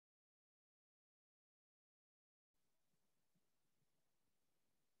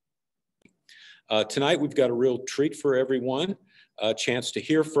Tonight, we've got a real treat for everyone, a chance to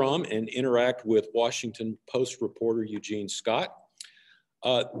hear from and interact with Washington Post reporter Eugene Scott.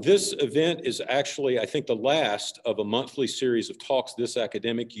 This event is actually, I think, the last of a monthly series of talks this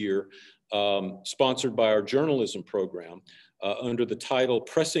academic year, sponsored by our journalism program under the title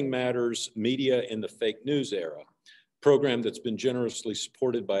Pressing Matters, Media in the Fake News Era, program that's been generously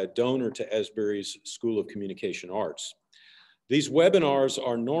supported by a donor to Asbury's School of Communication Arts. These webinars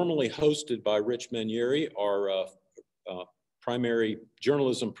are normally hosted by Rich Manieri, our primary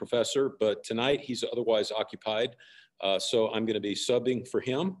journalism professor, but tonight he's otherwise occupied, so I'm going to be subbing for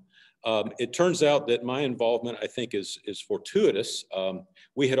him. It turns out that my involvement, I think, is fortuitous.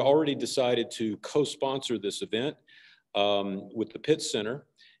 We had already decided to co-sponsor this event with the Pitt Center,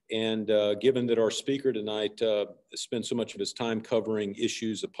 and given that our speaker tonight spent so much of his time covering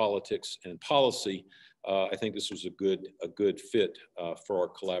issues of politics and policy, I think this was a good fit for our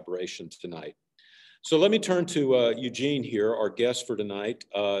collaboration tonight. So let me turn to Eugene here, our guest for tonight.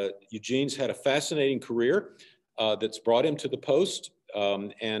 Eugene's had a fascinating career that's brought him to the Post,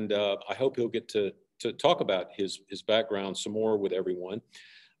 and I hope he'll get to talk about his background some more with everyone.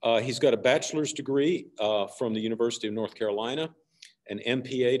 He's got a bachelor's degree from the University of North Carolina, an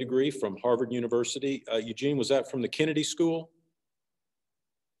MPA degree from Harvard University. Eugene, was that from the Kennedy School?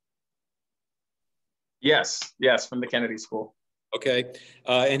 Yes, from the Kennedy School. Okay,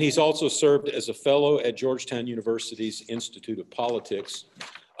 and he's also served as a fellow at Georgetown University's Institute of Politics.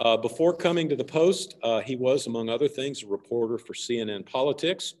 Before coming to the Post, he was, among other things, a reporter for CNN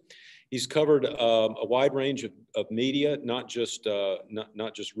Politics. He's covered a wide range of media, not just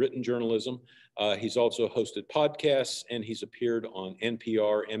written journalism. He's also hosted podcasts, and he's appeared on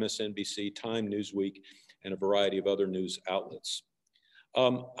NPR, MSNBC, Time, Newsweek, and a variety of other news outlets.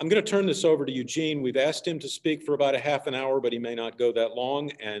 I'm going to turn this over to Eugene. We've asked him to speak for about a half an hour, but he may not go that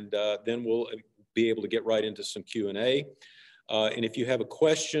long, and then we'll be able to get right into some Q&A. And if you have a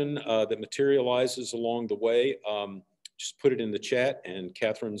question that materializes along the way, just put it in the chat, and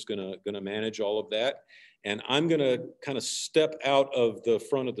Catherine's gonna manage all of that. And I'm gonna kind of step out of the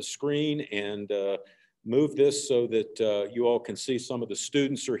front of the screen and move this so that you all can see some of the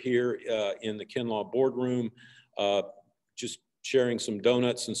students are here in the Kinlaw boardroom, just sharing some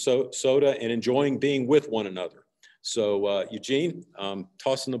donuts and soda and enjoying being with one another. So Eugene,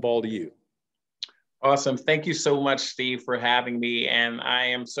 tossing the ball to you. Awesome. Thank you so much, Steve, for having me. And I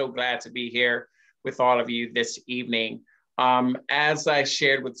am so glad to be here with all of you this evening. As I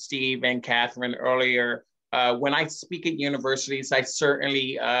shared with Steve and Catherine earlier, when I speak at universities, I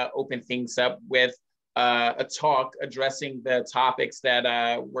certainly open things up with a talk addressing the topics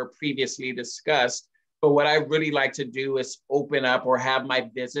that were previously discussed. But what I really like to do is open up or have my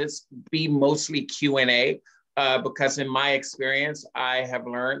visits be mostly Q&A, because in my experience, I have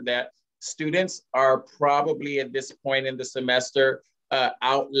learned that students are probably at this point in the semester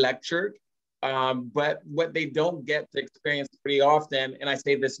out lectured, but what they don't get to experience pretty often, and I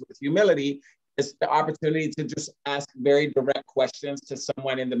say this with humility, is the opportunity to just ask very direct questions to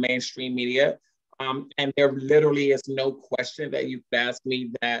someone in the mainstream media. And there literally is no question that you could ask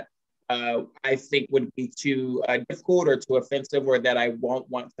me that I think would be too difficult or too offensive, or that I won't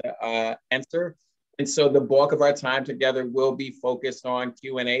want to answer. And so the bulk of our time together will be focused on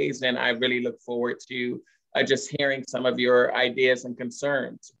Q&As, and I really look forward to just hearing some of your ideas and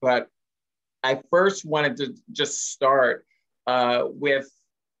concerns. But I first wanted to just start with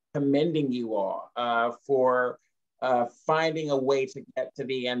commending you all for finding a way to get to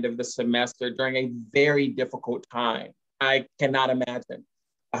the end of the semester during a very difficult time. I cannot imagine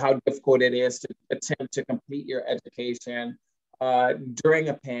how difficult it is to attempt to complete your education during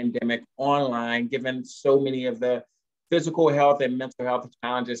a pandemic online, given so many of the physical health and mental health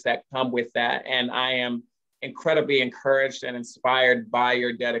challenges that come with that. And I am incredibly encouraged and inspired by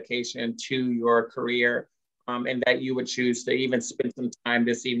your dedication to your career, and that you would choose to even spend some time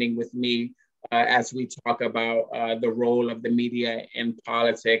this evening with me as we talk about the role of the media in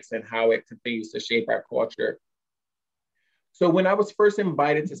politics and how it continues to shape our culture. So when I was first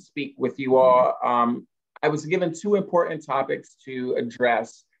invited to speak with you all, I was given two important topics to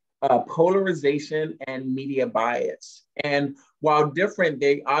address: polarization and media bias. And while different,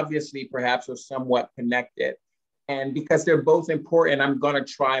 they obviously perhaps are somewhat connected. And because they're both important, I'm going to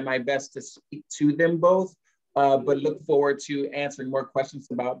try my best to speak to them both, but look forward to answering more questions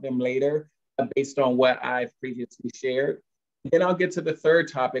about them later based on what I've previously shared. Then I'll get to the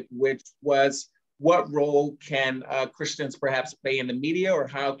third topic, which was, what role can Christians perhaps play in the media, or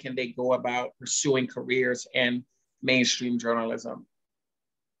how can they go about pursuing careers in mainstream journalism?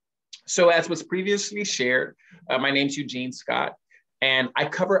 So as was previously shared, my name's Eugene Scott, And I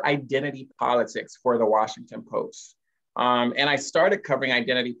cover identity politics for the Washington Post. And I started covering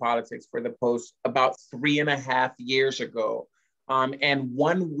identity politics for the Post about 3.5 years ago. And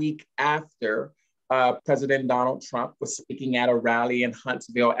 1 week after President Donald Trump was speaking at a rally in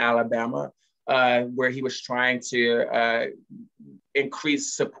Huntsville, Alabama, where he was trying to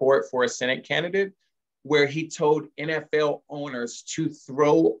increase support for a Senate candidate, where he told NFL owners to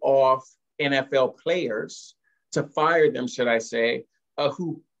throw off NFL players, to fire them, should I say,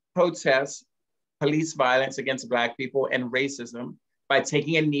 who protest police violence against Black people and racism by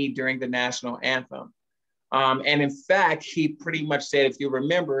taking a knee during the national anthem. And in fact, he pretty much said, if you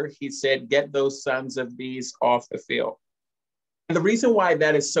remember, he said, get those sons of bees off the field. And the reason why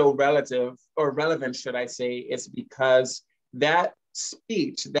that is so relevant, should I say, is because that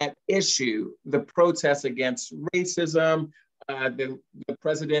speech, that issue, the protest against racism, the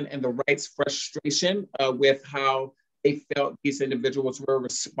president and the right's frustration with how they felt these individuals were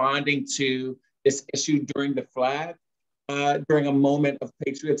responding to this issue during the flag, during a moment of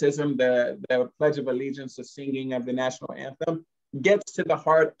patriotism, the Pledge of Allegiance, the singing of the national anthem, gets to the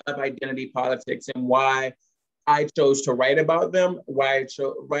heart of identity politics and why I chose to write about them, why I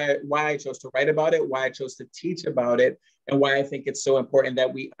chose to write about it, why I chose to teach about it, and why I think it's so important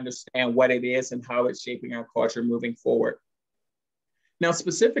that we understand what it is and how it's shaping our culture moving forward. Now,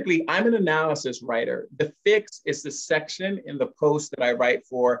 specifically, I'm an analysis writer. The Fix is the section in the Post that I write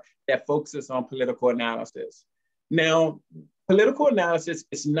for that focuses on political analysis. Now, political analysis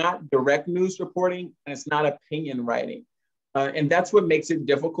is not direct news reporting, and it's not opinion writing. And that's what makes it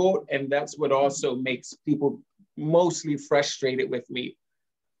difficult, and that's what also makes people mostly frustrated with me.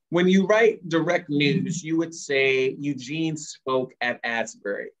 When you write direct news, you would say Eugene spoke at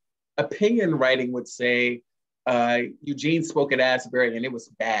Asbury. Opinion writing would say Eugene spoke at Asbury and it was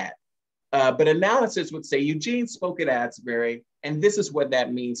bad. But analysis would say Eugene spoke at Asbury and this is what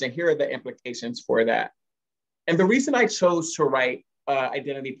that means and here are the implications for that. And the reason I chose to write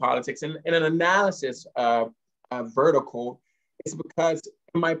identity politics in an analysis vertical is because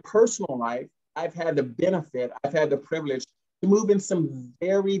in my personal life, I've had the benefit, I've had the privilege to move in some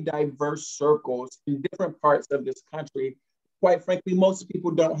very diverse circles in different parts of this country. Quite frankly, most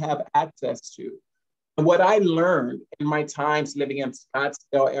people don't have access to. And what I learned in my times living in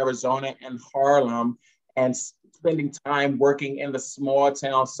Scottsdale, Arizona, and Harlem, and spending time working in the small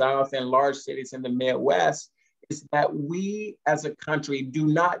town South and large cities in the Midwest, is that we as a country do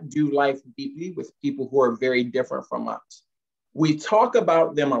not do life deeply with people who are very different from us. We talk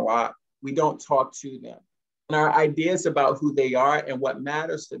about them a lot. We don't talk to them. And our ideas about who they are and what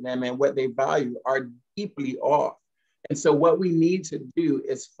matters to them and what they value are deeply off. And so what we need to do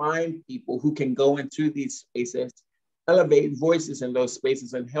is find people who can go into these spaces, elevate voices in those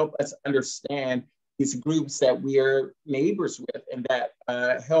spaces and help us understand these groups that we are neighbors with and that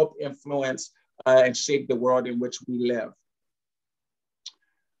help influence and shape the world in which we live.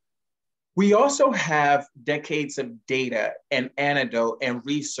 We also have decades of data and anecdote and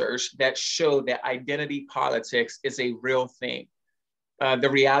research that show that identity politics is a real thing. The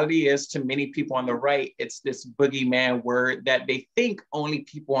reality is, to many people on the right, it's this boogeyman word that they think only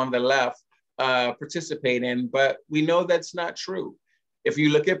people on the left participate in, but we know that's not true. If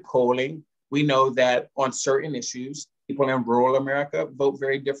you look at polling, we know that on certain issues, people in rural America vote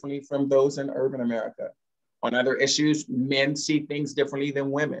very differently from those in urban America. On other issues, men see things differently than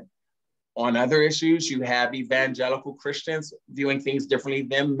women. On other issues, you have evangelical Christians viewing things differently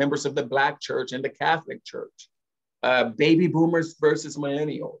than members of the Black church and the Catholic church. Baby boomers versus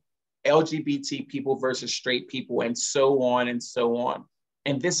millennials, LGBT people versus straight people, and so on and so on.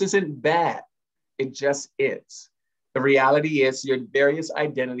 And this isn't bad, it just is. The reality is your various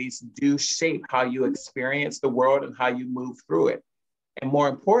identities do shape how you experience the world and how you move through it. And more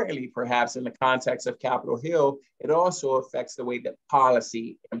importantly, perhaps in the context of Capitol Hill, it also affects the way that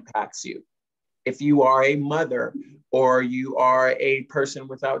policy impacts you. If you are a mother, or you are a person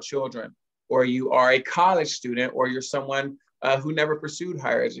without children, or you are a college student, or you're someone who never pursued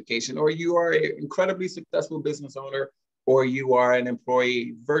higher education, or you are an incredibly successful business owner, or you are an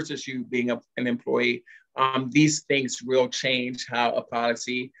employee versus you being an employee, these things will change how a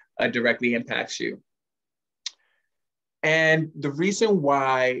policy directly impacts you. And the reason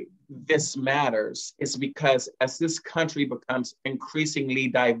why this matters is because as this country becomes increasingly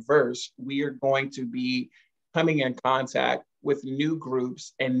diverse, we are going to be coming in contact with new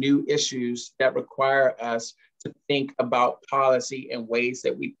groups and new issues that require us to think about policy in ways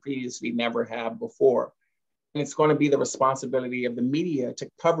that we previously never have before. And it's going to be the responsibility of the media to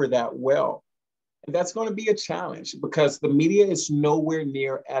cover that well. And that's going to be a challenge because the media is nowhere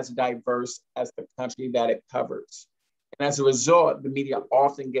near as diverse as the country that it covers. And as a result, the media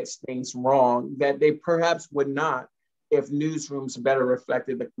often gets things wrong that they perhaps would not if newsrooms better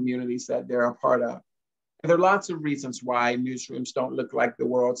reflected the communities that they're a part of. And there are lots of reasons why newsrooms don't look like the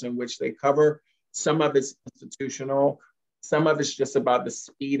worlds in which they cover. Some of it's institutional, some of it's just about the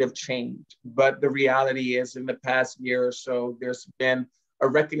speed of change. But the reality is, in the past year or so, there's been a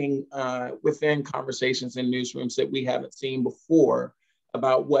reckoning within conversations in newsrooms that we haven't seen before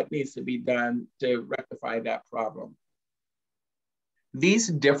about what needs to be done to rectify that problem. These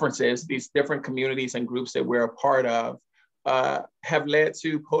differences, these different communities and groups that we're a part of, have led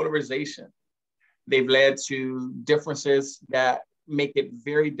to polarization. They've led to differences that make it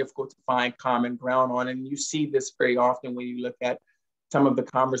very difficult to find common ground on. And you see this very often when you look at some of the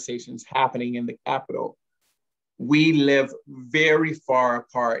conversations happening in the Capitol. We live very far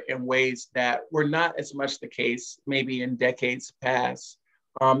apart in ways that were not as much the case maybe in decades past.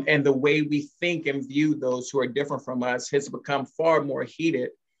 And the way we think and view those who are different from us has become far more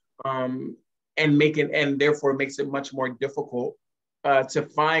heated, and therefore makes it much more difficult to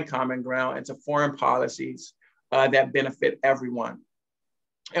find common ground and to form policies that benefit everyone.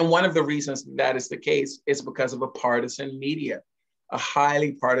 And one of the reasons that is the case is because of a partisan media, a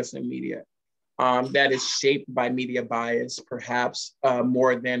highly partisan media that is shaped by media bias, perhaps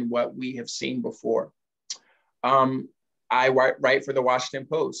more than what we have seen before. I write for the Washington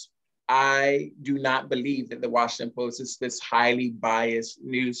Post. I do not believe that the Washington Post is this highly biased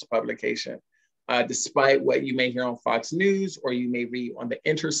news publication. Despite what you may hear on Fox News or you may read on The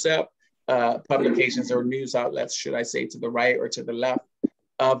Intercept, publications or news outlets, should I say, to the right or to the left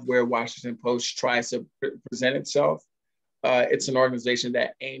of where Washington Post tries to present itself. It's an organization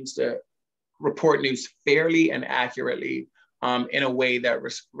that aims to report news fairly and accurately in a way that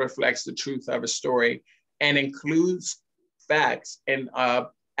reflects the truth of a story and includes facts and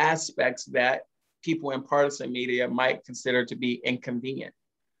aspects that people in partisan media might consider to be inconvenient.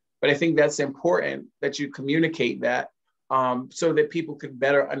 But I think that's important that you communicate that so that people could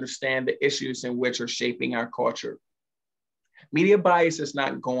better understand the issues in which are shaping our culture. Media bias is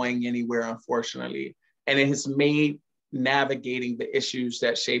not going anywhere, unfortunately, and it has made navigating the issues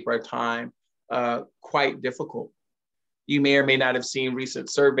that shape our time quite difficult. You may or may not have seen recent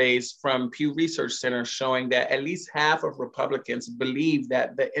surveys from Pew Research Center showing that at least half of Republicans believe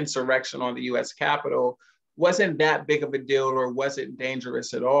that the insurrection on the US Capitol wasn't that big of a deal or wasn't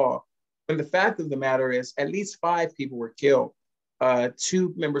dangerous at all. But the fact of the matter is at least 5 people were killed.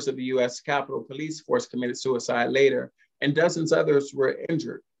 2 members of the US Capitol Police Force committed suicide later, and dozens others were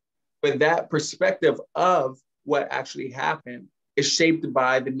injured. But that perspective of what actually happened is shaped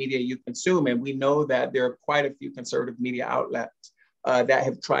by the media you consume. And we know that there are quite a few conservative media outlets that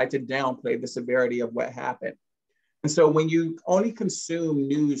have tried to downplay the severity of what happened. And so when you only consume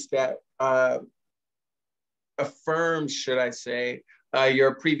news that affirms, should I say,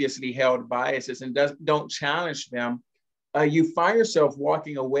 your previously held biases and don't challenge them, you find yourself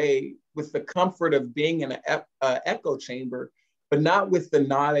walking away with the comfort of being in an echo chamber, but not with the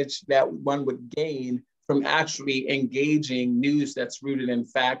knowledge that one would gain from actually engaging news that's rooted in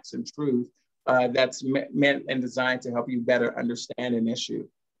facts and truth, that's meant and designed to help you better understand an issue.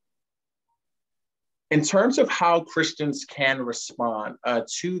 In terms of how Christians can respond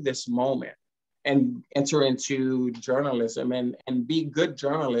to this moment and enter into journalism and be good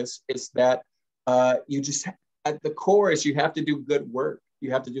journalists, is that you just, at the core is you have to do good work.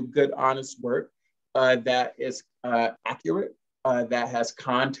 You have to do good, honest work that is accurate, that has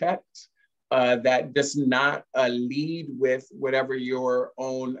context, that does not lead with whatever your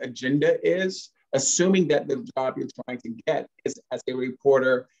own agenda is, assuming that the job you're trying to get is as a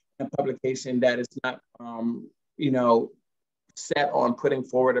reporter in a publication that is not, set on putting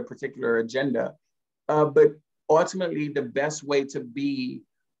forward a particular agenda. But ultimately, the best way to be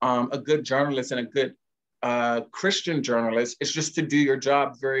a good journalist and a good Christian journalist is just to do your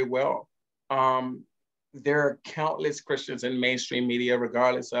job very well. There are countless Christians in mainstream media,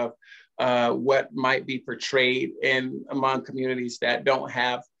 regardless of what might be portrayed among communities that don't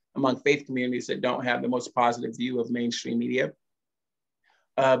have, among faith communities that don't have the most positive view of mainstream media.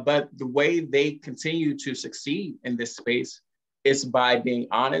 But the way they continue to succeed in this space is by being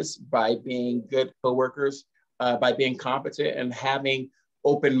honest, by being good coworkers, by being competent and having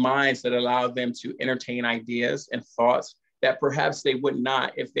open minds that allow them to entertain ideas and thoughts that perhaps they would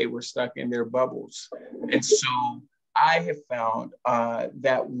not if they were stuck in their bubbles. And so I have found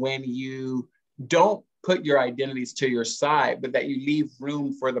that when you don't put your identities to your side, but that you leave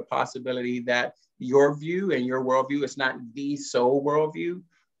room for the possibility that your view and your worldview is not the sole worldview,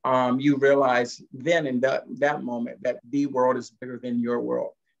 you realize then in that moment that the world is bigger than your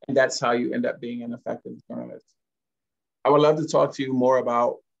world. And that's how you end up being an effective journalist. I would love to talk to you more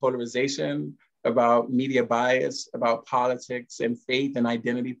about polarization, about media bias, about politics and faith and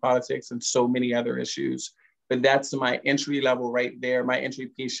identity politics, and so many other issues. But that's my entry level right there, my entry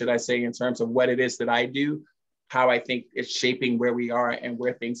piece, should I say, in terms of what it is that I do, how I think it's shaping where we are and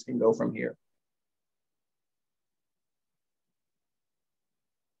where things can go from here.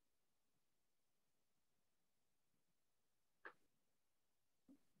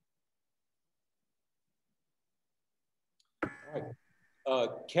 All right.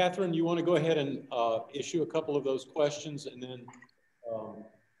 Catherine, you want to go ahead and issue a couple of those questions, and then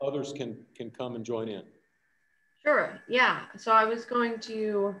others can come and join in. Sure, yeah. So I was going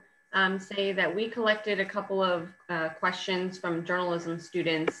to say that we collected a couple of questions from journalism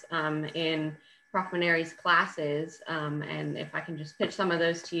students in Prof. Maneri's classes. And if I can just pitch some of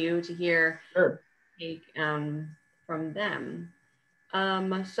those to you to hear Sure. From them.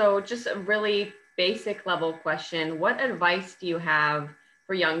 So just a really basic level question. What advice do you have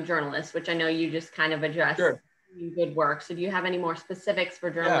for young journalists, which I know you just kind of addressed? Sure. Good work. So do you have any more specifics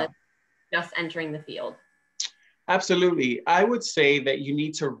for journalists just entering the field? Absolutely. I would say that you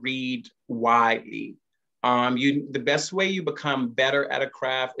need to read widely. The best way you become better at a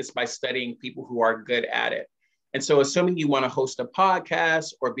craft is by studying people who are good at it. And so assuming you want to host a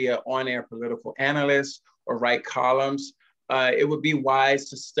podcast or be an on-air political analyst or write columns, it would be wise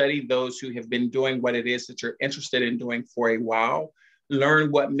to study those who have been doing what it is that you're interested in doing for a while,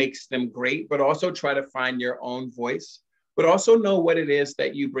 learn what makes them great, but also try to find your own voice, but also know what it is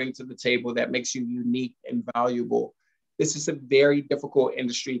that you bring to the table that makes you unique and valuable. This is a very difficult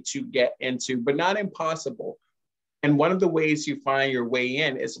industry to get into, but not impossible. And one of the ways you find your way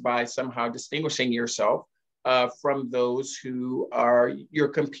in is by somehow distinguishing yourself from those who you're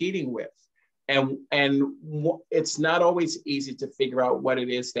competing with. And it's not always easy to figure out what it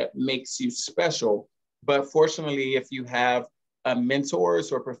is that makes you special. But fortunately, if you have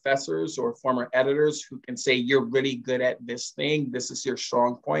mentors or professors or former editors who can say, you're really good at this thing, this is your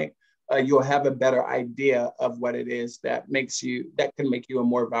strong point, you'll have a better idea of what it is that can make you a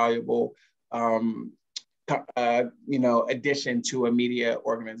more valuable addition to a media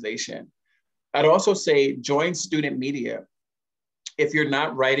organization. I'd also say join student media. If you're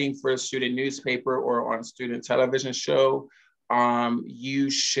not writing for a student newspaper or on a student television show, you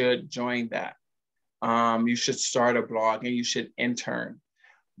should join that. You should start a blog and you should intern.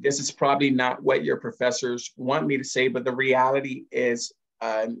 This is probably not what your professors want me to say, but the reality is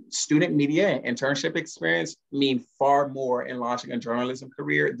student media and internship experience mean far more in launching a journalism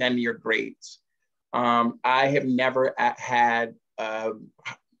career than your grades. I have never had a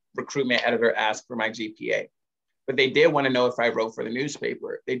recruitment editor ask for my GPA, but they did want to know if I wrote for the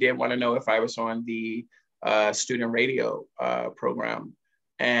newspaper. They did want to know if I was on the student radio program.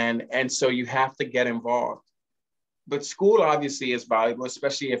 And so you have to get involved. But school obviously is valuable,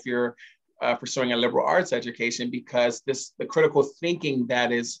 especially if you're pursuing a liberal arts education, because the critical thinking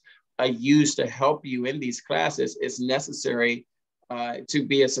that is used to help you in these classes is necessary to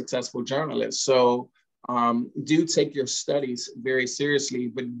be a successful journalist. So do take your studies very seriously,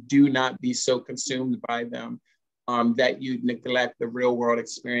 but do not be so consumed by them that you neglect the real world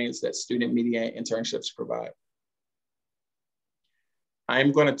experience that student media internships provide.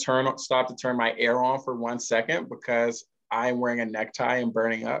 I'm going to stop to turn my air on for 1 second because I'm wearing a necktie and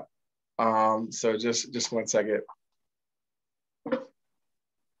burning up. So just 1 second.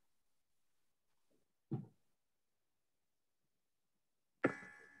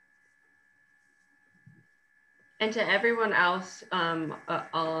 And to everyone else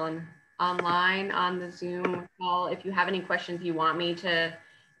online on the Zoom call, if you have any questions you want me to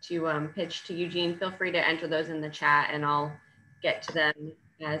pitch to Eugene, feel free to enter those in the chat and I'll get to them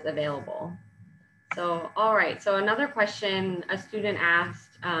as available. So, all right, so another question a student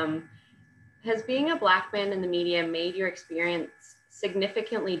asked, has being a Black man in the media made your experience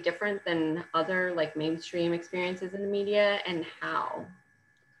significantly different than other like mainstream experiences in the media, and how?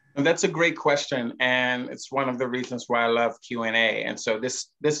 And that's a great question, and it's one of the reasons why I love Q&A. And so this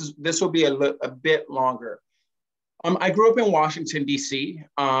will be a bit longer. I grew up in Washington, D.C.,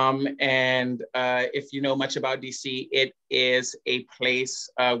 and if you know much about D.C., it is a place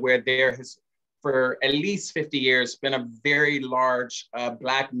where there has, for at least 50 years, been a very large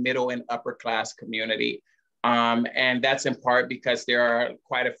Black middle and upper class community. And that's in part because there are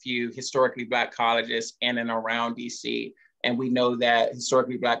quite a few historically Black colleges in and around D.C., and we know that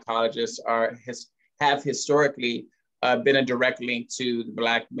historically Black colleges have historically been a direct link to the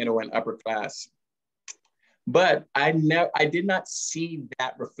Black middle and upper class. But I did not see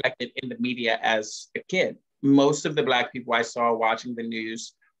that reflected in the media as a kid. Most of the Black people I saw watching the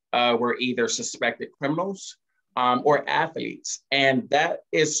news were either suspected criminals or athletes. And that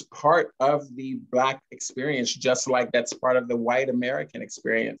is part of the Black experience, just like that's part of the white American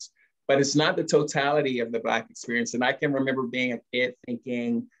experience. But it's not the totality of the Black experience. And I can remember being a kid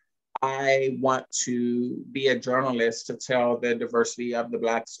thinking, I want to be a journalist to tell the diversity of the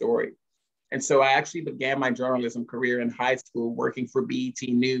Black story. And so I actually began my journalism career in high school working for BET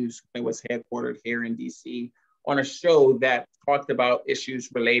News when it was headquartered here in DC on a show that talked about issues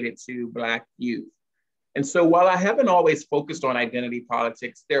related to Black youth. And so while I haven't always focused on identity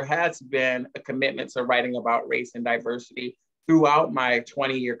politics, there has been a commitment to writing about race and diversity throughout my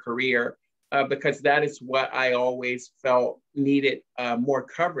 20-year career, because that is what I always felt needed more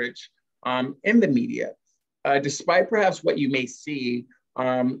coverage in the media. Despite perhaps what you may see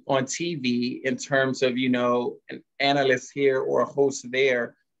on TV in terms of, an analyst here or a host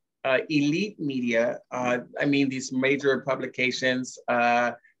there, elite media, these major publications,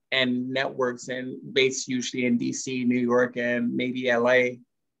 and networks and based usually in DC, New York, and maybe LA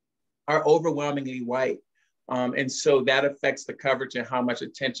are overwhelmingly white. And so that affects the coverage and how much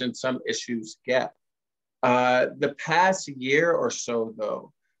attention some issues get. The past year or so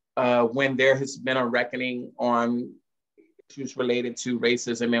though, when there has been a reckoning on issues related to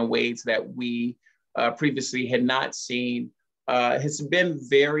racism in ways that we previously had not seen, has been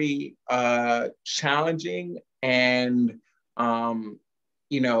very challenging and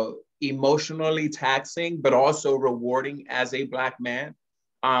emotionally taxing, but also rewarding as a Black man.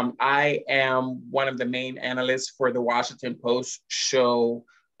 I am one of the main analysts for the Washington Post show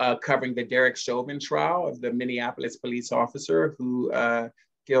covering the Derek Chauvin trial of the Minneapolis police officer who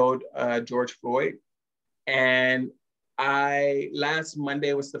killed George Floyd. And last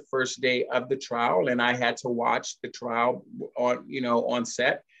Monday was the first day of the trial, and I had to watch the trial on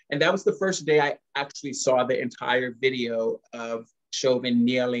set. And that was the first day I actually saw the entire video of Chauvin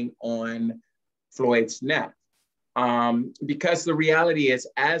kneeling on Floyd's neck. Because the reality is,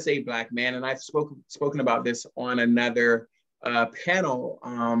 as a Black man, and I've spoken about this on another panel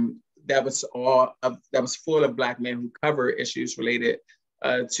that was full of Black men who cover issues related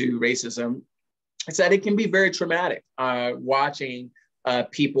to racism, it's that it can be very traumatic watching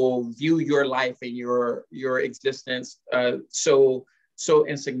people view your life and your existence so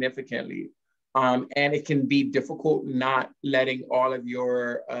insignificantly. And it can be difficult not letting all of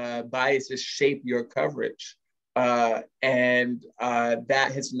your biases shape your coverage. And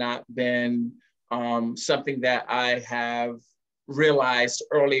that has not been something that I have realized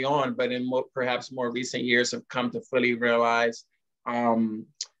early on, but in perhaps more recent years have come to fully realize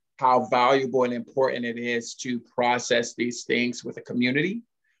how valuable and important it is to process these things with a community,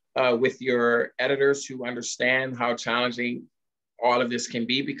 with your editors who understand how challenging all of this can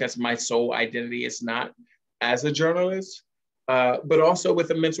be, because my sole identity is not as a journalist, but also with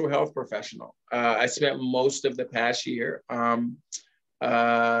a mental health professional. I spent most of the past year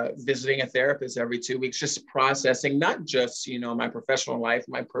visiting a therapist every 2 weeks, just processing not just my professional life,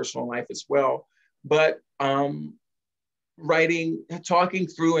 my personal life as well, but talking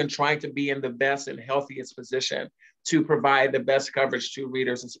through and trying to be in the best and healthiest position to provide the best coverage to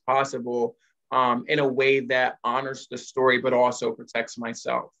readers as possible, in a way that honors the story, but also protects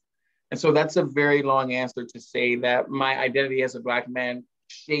myself. And so that's a very long answer to say that my identity as a Black man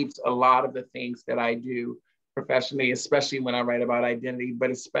shapes a lot of the things that I do professionally, especially when I write about identity,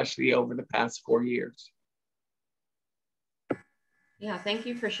 but especially over the past 4 years. Yeah, thank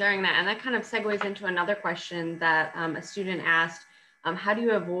you for sharing that. And that kind of segues into another question that a student asked. How do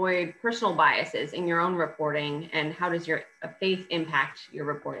you avoid personal biases in your own reporting, and how does your faith impact your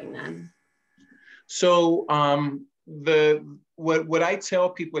reporting then? So what I tell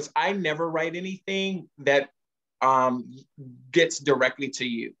people is I never write anything that gets directly to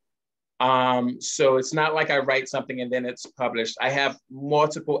you. So it's not like I write something and then it's published. I have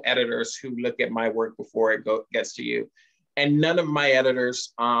multiple editors who look at my work before it gets to you. And none of my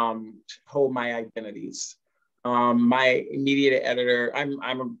editors hold my identities. My immediate editor,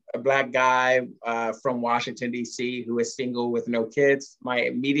 I'm a Black guy from Washington, D.C., who is single with no kids. My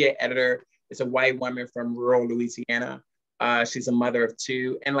immediate editor is a white woman from rural Louisiana. She's a mother of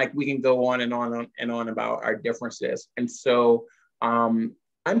 2. And we can go on and on and on about our differences. And so I'm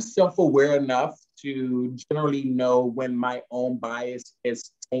self-aware enough to generally know when my own bias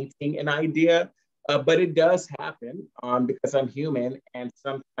is tainting an idea. But it does happen because I'm human, and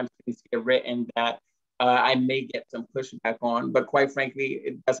sometimes things get written that I may get some pushback on. But quite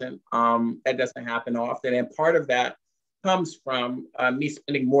frankly, that doesn't happen often. And part of that comes from me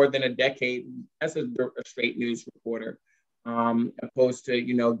spending more than a decade as a straight news reporter, opposed to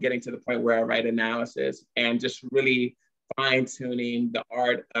getting to the point where I write analysis and just really fine-tuning the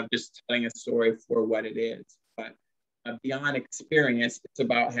art of just telling a story for what it is. but beyond experience, it's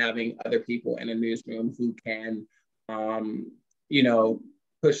about having other people in a newsroom who can, you know,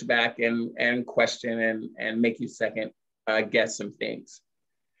 push back and question and make you second guess some things.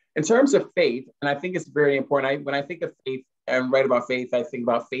 In terms of faith, and I think it's very important, when I think of faith and write about faith, I think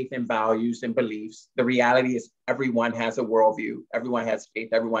about faith and values and beliefs. The reality is everyone has a worldview, everyone has faith,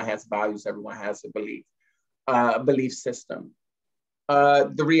 everyone has values, everyone has a belief system.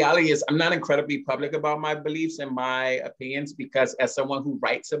 The reality is I'm not incredibly public about my beliefs and my opinions because as someone who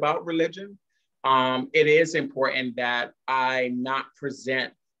writes about religion, it is important that I not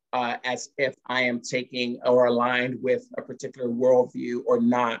present as if I am taking or aligned with a particular worldview or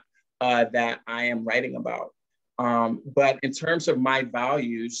not that I am writing about. But in terms of my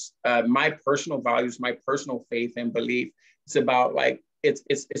values, my personal values, my personal faith and belief, it's about like,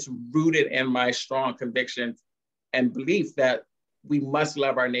 it's rooted in my strong conviction and belief that we must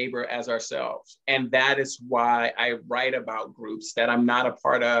love our neighbor as ourselves. And that is why I write about groups that I'm not a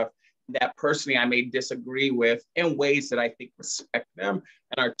part of, that personally I may disagree with in ways that I think respect them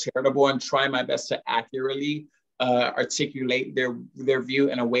and are charitable, and try my best to accurately articulate their view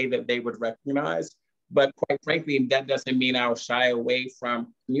in a way that they would recognize. But quite frankly, that doesn't mean I'll shy away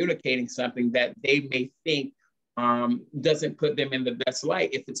from communicating something that they may think doesn't put them in the best light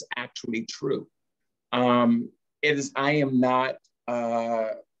if it's actually true. I am not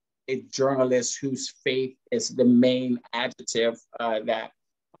a journalist whose faith is the main adjective that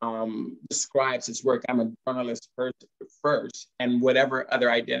describes his work. I'm a journalist first, and whatever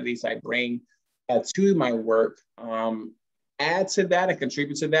other identities I bring to my work add to that and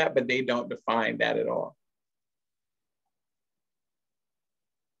contribute to that, but they don't define that at all.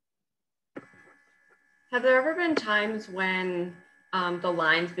 Have there ever been times when the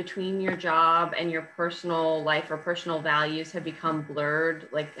lines between your job and your personal life or personal values have become blurred?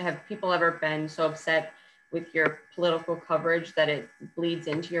 Like, have people ever been so upset with your political coverage that it bleeds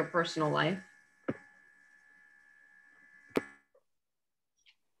into your personal life?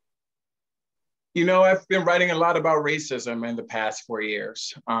 You know, I've been writing a lot about racism in the past 4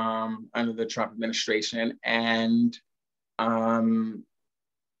 years under the Trump administration. And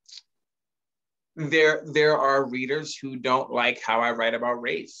there are readers who don't like how I write about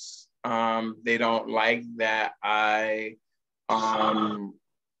race. They don't like that I,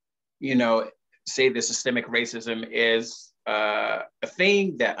 you know, say that systemic racism is a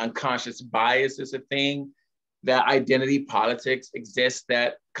thing, that unconscious bias is a thing, that identity politics exists,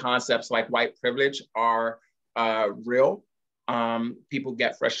 that concepts like white privilege are real. People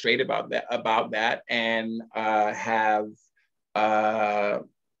get frustrated about that and have,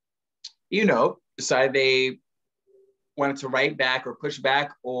 you know, decided they wanted to write back or push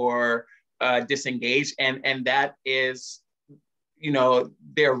back or disengage, and that is, you know,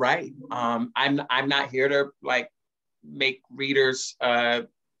 they're right. I'm not here to like make readers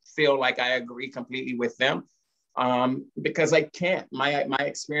feel like I agree completely with them. Because I can't. My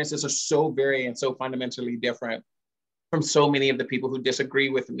experiences are so varied and so fundamentally different from so many of the people who disagree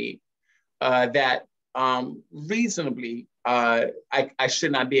with me that reasonably I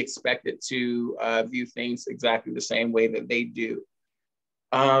should not be expected to view things exactly the same way that they do.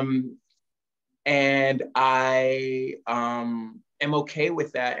 And I am okay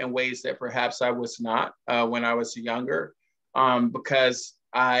with that in ways that perhaps I was not when I was younger, because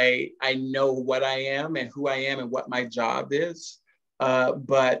I know what I am and who I am and what my job is.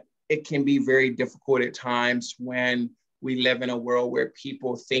 But it can be very difficult at times when we live in a world where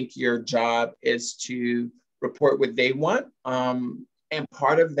people think your job is to report what they want. And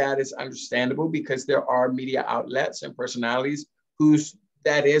part of that is understandable because there are media outlets and personalities whose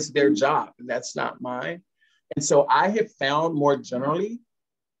that is their job, and that's not mine. And so I have found more generally,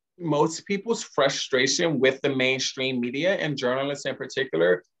 most people's frustration with the mainstream media and journalists in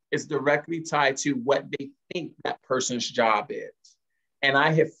particular is directly tied to what they think that person's job is. And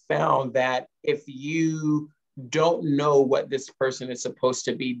I have found that if you don't know what this person is supposed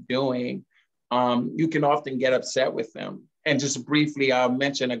to be doing, you can often get upset with them. And just briefly, I'll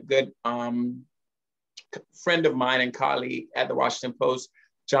mention a good friend of mine and colleague at the Washington Post,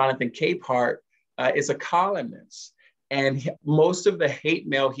 Jonathan Capehart, is a columnist. And most of the hate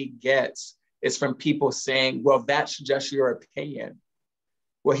mail he gets is from people saying, well, that's just your opinion.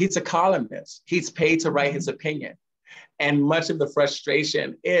 Well, he's a columnist. He's paid to write his opinion. And much of the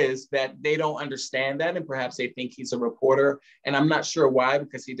frustration is that they don't understand that, and perhaps they think he's a reporter. And I'm not sure why,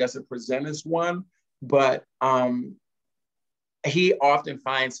 because he doesn't present as one, but he often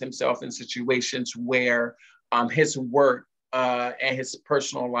finds himself in situations where his work and his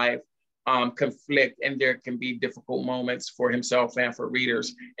personal life conflict, and there can be difficult moments for himself and for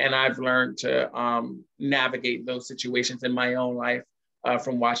readers. And I've learned to navigate those situations in my own life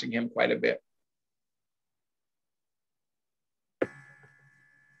from watching him quite a bit.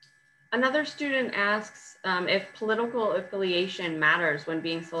 Another student asks if political affiliation matters when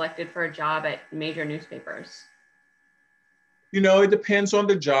being selected for a job at major newspapers. You know, it depends on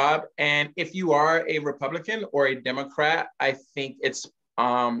the job. And if you are a Republican or a Democrat, I think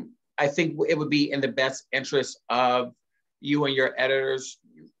I think it would be in the best interest of you and your editors,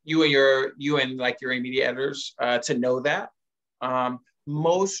 you and like your immediate editors to know that.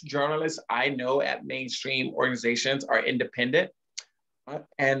 Most journalists I know at mainstream organizations are independent.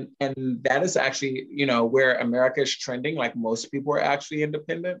 And that is actually, you know, where America is trending. Like most people are actually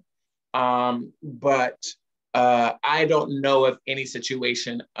independent. But I don't know of any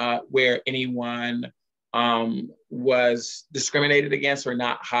situation where anyone was discriminated against or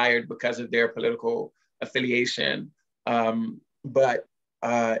not hired because of their political affiliation. But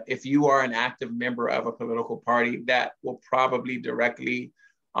if you are an active member of a political party, that will probably directly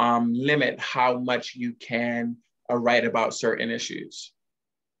limit how much you can write about certain issues.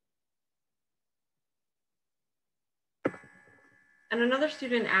 And another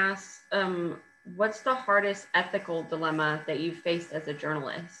student asks, what's the hardest ethical dilemma that you've faced as a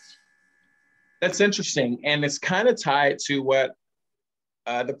journalist? That's interesting. And it's kind of tied to what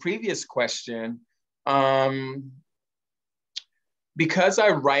the previous question. Because I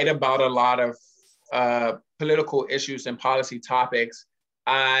write about a lot of political issues and policy topics,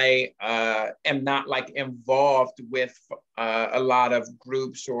 I am not like involved with a lot of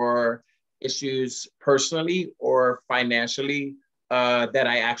groups or issues personally or financially that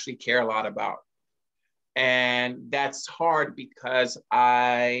I actually care a lot about. And that's hard because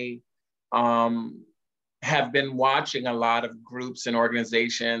I have been watching a lot of groups and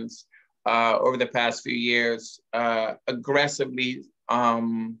organizations over the past few years aggressively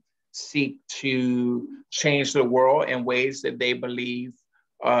seek to change the world in ways that they believe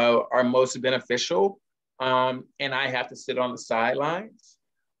are most beneficial. And I have to sit on the sidelines.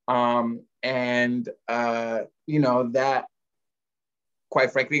 You know, that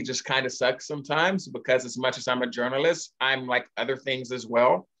quite frankly just kind of sucks sometimes, because as much as I'm a journalist, I'm like other things as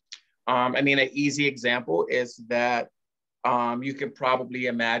well. I mean, an easy example is that you can probably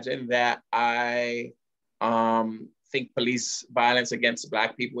imagine that I think police violence against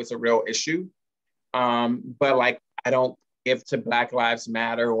Black people is a real issue. But like, I don't give to Black Lives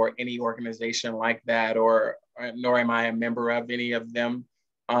Matter or any organization like that, or nor am I a member of any of them.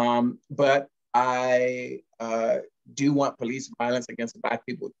 But I do want police violence against Black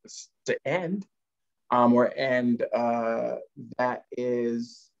people to end, that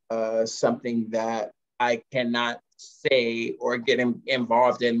is something that I cannot say or get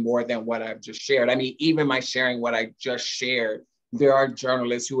involved in more than what I've just shared. I mean, even my sharing what I just shared, there are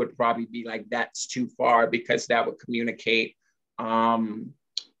journalists who would probably be like, that's too far, because that would communicate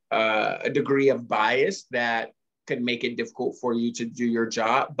a degree of bias that could make it difficult for you to do your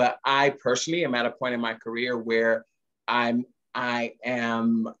job. But I personally am at a point in my career where I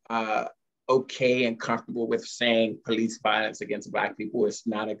am okay and comfortable with saying police violence against Black people is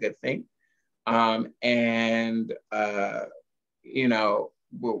not a good thing. You know,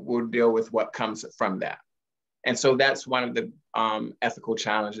 we'll deal with what comes from that. And so that's one of the ethical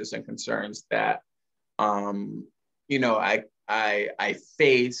challenges and concerns that, you know, I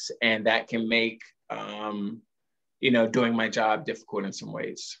face, and that can make, you know, doing my job difficult in some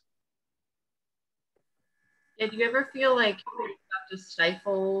ways. Did you ever feel like you have to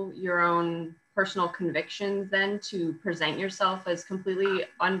stifle your own personal convictions then to present yourself as completely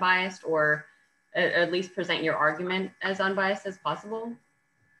unbiased, or at least present your argument as unbiased as possible?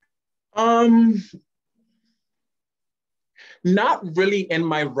 Not really in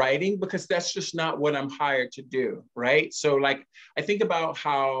my writing, because that's just not what I'm hired to do, right? So like, I think about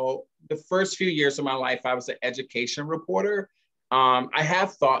how the first few years of my life, I was an education reporter. I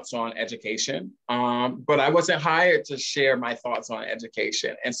have thoughts on education, but I wasn't hired to share my thoughts on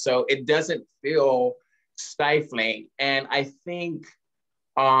education. And so it doesn't feel stifling. And I think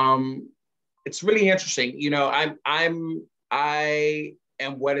it's really interesting. You know, I am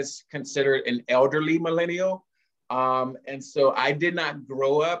what is considered an elderly millennial. And so I did not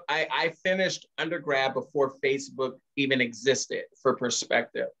grow up. I finished undergrad before Facebook even existed, for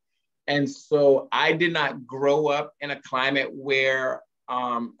perspective. And so I did not grow up in a climate where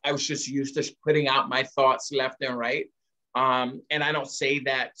I was just used to putting out my thoughts left and right. And I don't say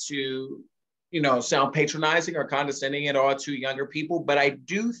that to, you know, sound patronizing or condescending at all to younger people, but I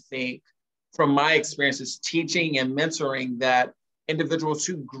do think from my experiences teaching and mentoring that individuals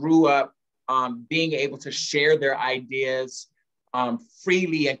who grew up being able to share their ideas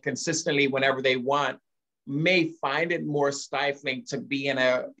freely and consistently whenever they want, may find it more stifling to be in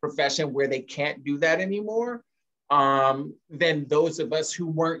a profession where they can't do that anymore than those of us who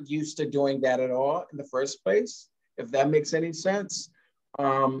weren't used to doing that at all in the first place, if that makes any sense.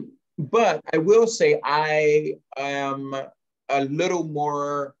 But I will say I am a little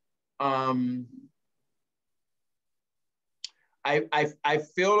more, I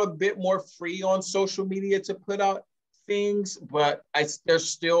feel a bit more free on social media to put out things, but there's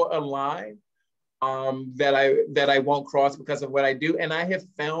still a line that I won't cross because of what I do. And I have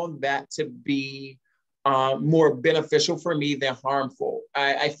found that to be more beneficial for me than harmful.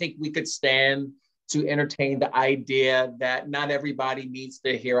 I think we could stand to entertain the idea that not everybody needs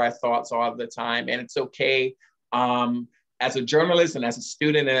to hear our thoughts all the time. And it's okay as a journalist and as a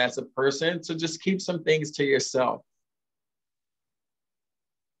student and as a person to just keep some things to yourself.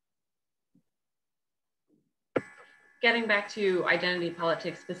 Getting back to identity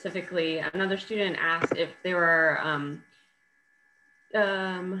politics specifically, another student asked if there are,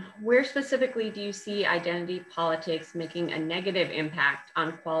 where specifically do you see identity politics making a negative impact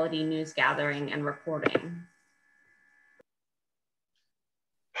on quality news gathering and reporting?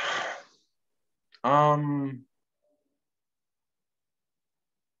 I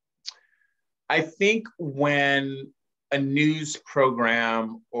think when a news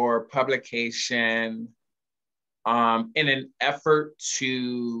program or publication, in an effort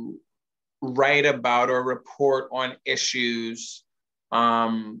to write about or report on issues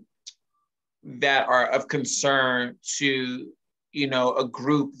that are of concern to, a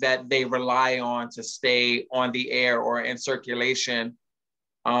group that they rely on to stay on the air or in circulation,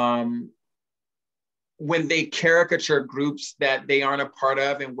 when they caricature groups that they aren't a part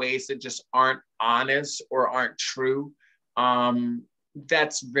of in ways that just aren't honest or aren't true,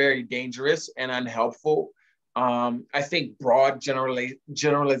 that's very dangerous and unhelpful. I think broad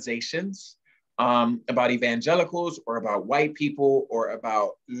generalizations about evangelicals or about white people or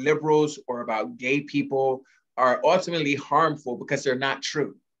about liberals or about gay people are ultimately harmful because they're not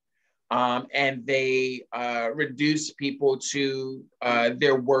true. And they reduce people to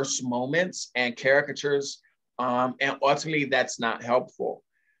their worst moments and caricatures. And ultimately that's not helpful.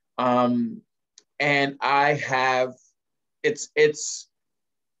 And it's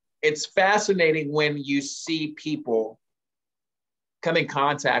fascinating when you see people come in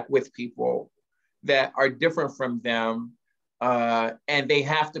contact with people that are different from them, and they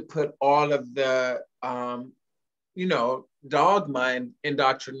have to put all of the, dogma and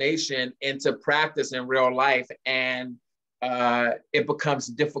indoctrination into practice in real life, and it becomes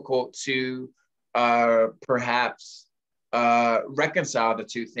difficult to perhaps reconcile the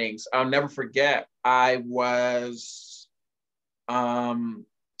two things. I'll never forget, I was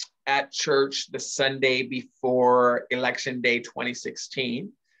at church the Sunday before Election Day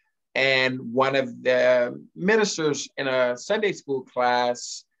 2016. And one of the ministers in a Sunday school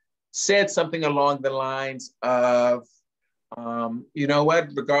class said something along the lines of, you know what,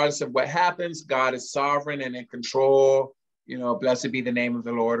 regardless of what happens, God is sovereign and in control, blessed be the name of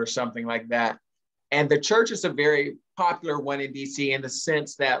the Lord, or something like that. And the church is a very popular one in DC in the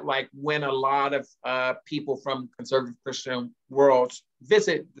sense that, like, when a lot of people from conservative Christian worlds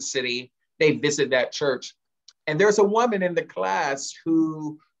visit the city, they visit that church. And there's a woman in the class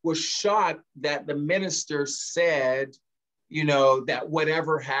who was shocked that the minister said, that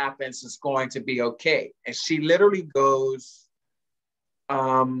whatever happens is going to be okay. And she literally goes,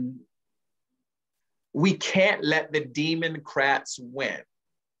 we can't let the Democrats win.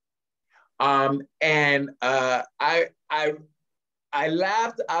 And I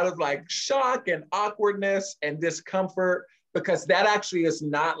laughed out of like shock and awkwardness and discomfort, because that actually is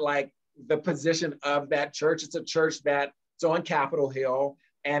not like the position of that church. It's a church that's on Capitol Hill,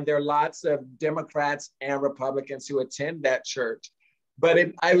 and there are lots of Democrats and Republicans who attend that church. But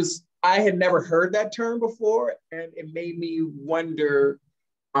I had never heard that term before, and it made me wonder,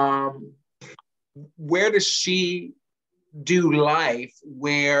 where does she do life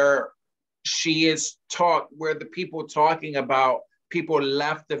where she is taught, where the people talking about people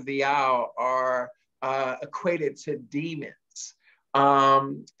left of the aisle are equated to demons?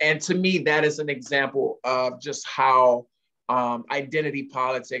 And to me, that is an example of just how identity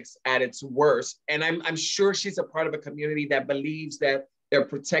politics at its worst. And I'm sure she's a part of a community that believes that they're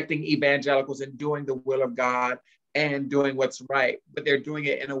protecting evangelicals and doing the will of God and doing what's right, but they're doing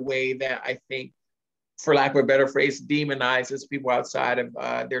it in a way that I think, for lack of a better phrase, demonizes people outside of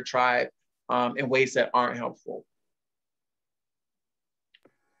their tribe in ways that aren't helpful.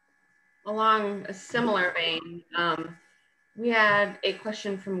 Along a similar vein, We had a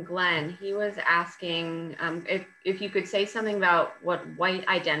question from Glenn. He was asking if you could say something about what white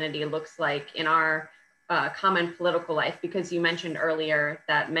identity looks like in our common political life, because you mentioned earlier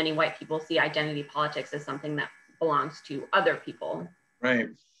that many white people see identity politics as something that belongs to other people. Right.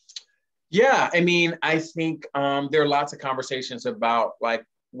 Yeah, I mean, I think there are lots of conversations about like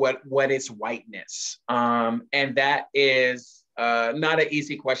what is whiteness, and that is not an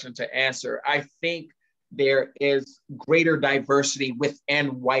easy question to answer. I think there is greater diversity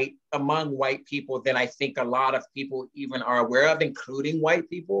among white people than I think a lot of people even are aware of, including white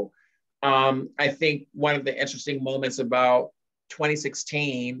people. I think one of the interesting moments about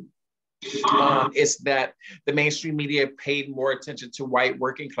 2016 is that the mainstream media paid more attention to white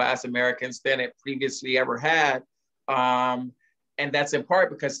working class Americans than it previously ever had. And that's in part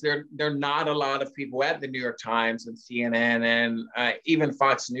because there are not a lot of people at the New York Times and CNN and even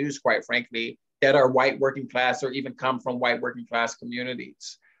Fox News, quite frankly, that are white working class or even come from white working class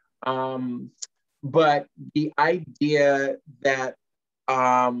communities. But the idea that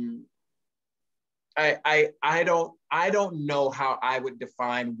I don't know how I would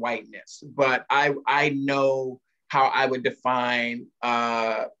define whiteness, but I know how I would define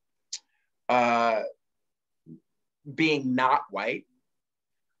being not white.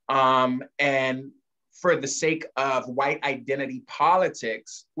 And for the sake of white identity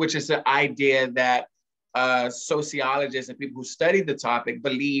politics, which is the idea that sociologists and people who study the topic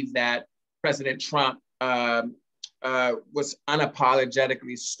believe that President Trump was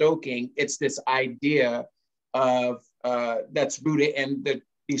unapologetically stoking, it's this idea of that's rooted in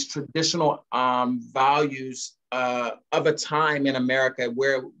these traditional values of a time in America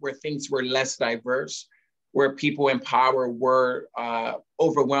where things were less diverse, where people in power were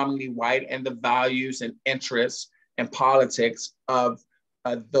overwhelmingly white, and the values and interests and politics of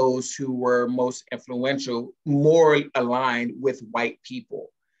those who were most influential more aligned with white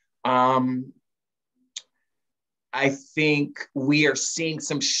people. I think we are seeing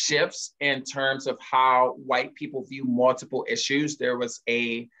some shifts in terms of how white people view multiple issues. There was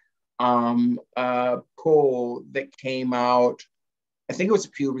a poll that came out, I think it was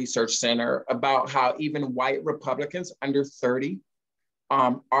Pew Research Center, about how even white Republicans under 30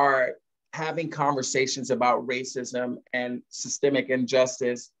 are having conversations about racism and systemic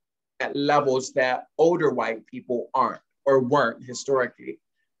injustice at levels that older white people aren't or weren't historically.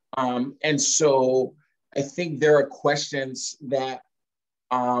 And so I think there are questions that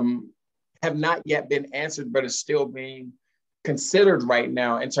have not yet been answered, but are still being considered right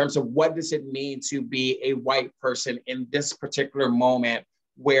now in terms of what does it mean to be a white person in this particular moment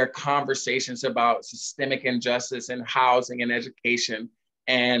where conversations about systemic injustice in housing and education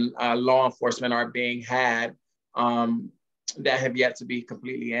and law enforcement are being had that have yet to be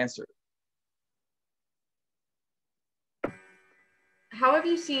completely answered. How have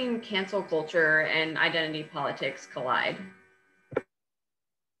you seen cancel culture and identity politics collide?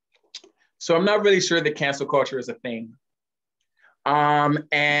 So I'm not really sure that cancel culture is a thing.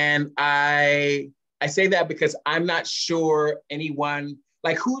 And I say that because I'm not sure anyone,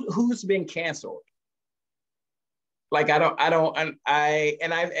 like who's been canceled? Like I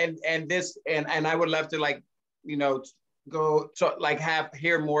would love to like, you know, go to like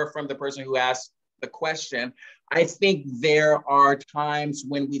hear more from the person who asked the question. I think there are times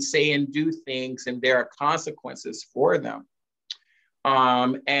when we say and do things and there are consequences for them.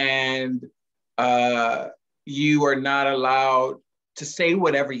 And you are not allowed to say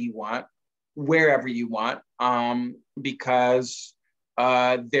whatever you want, wherever you want, because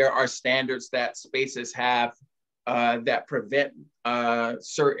there are standards that spaces have that prevent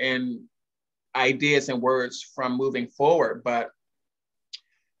certain ideas and words from moving forward. But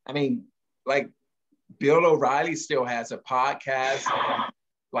I mean, like Bill O'Reilly still has a podcast.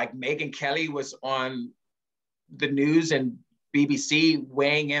 Like Megyn Kelly was on the news and BBC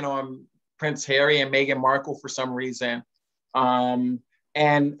weighing in on Prince Harry and Meghan Markle for some reason. And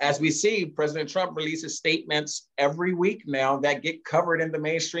as we see, President Trump releases statements every week now that get covered in the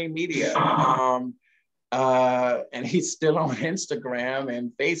mainstream media. And he's still on Instagram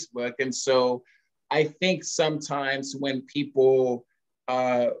and Facebook. And so I think sometimes when people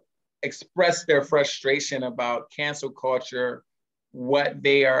express their frustration about cancel culture, what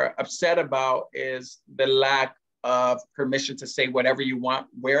they are upset about is the lack of permission to say whatever you want,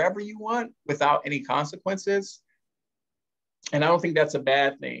 wherever you want, without any consequences. And I don't think that's a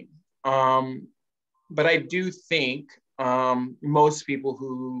bad thing. But I do think most people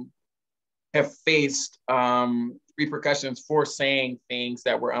who have faced repercussions for saying things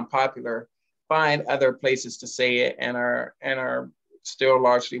that were unpopular find other places to say it and are still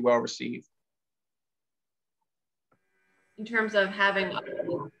largely well received. in terms of having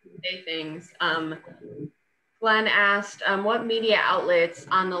say things, Glenn asked, what media outlets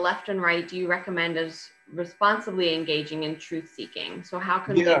on the left and right do you recommend as responsibly engaging in truth seeking? So how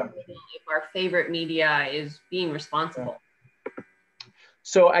can we tell if our favorite media is being responsible?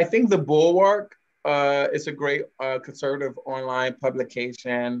 So I think The Bulwark is a great conservative online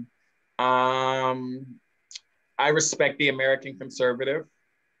publication. I respect The American Conservative.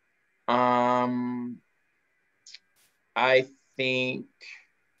 I think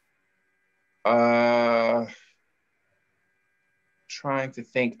trying to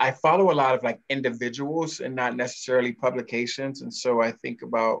think. I follow a lot of like individuals and not necessarily publications. And so I think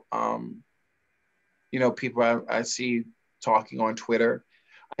about, you know, people I see talking on Twitter.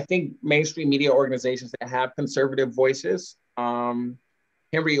 I think mainstream media organizations that have conservative voices.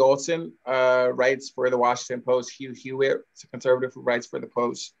 Henry Olsen writes for the Washington Post. Hugh Hewitt is a conservative who writes for the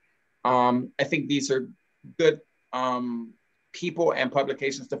Post. I think these are good people and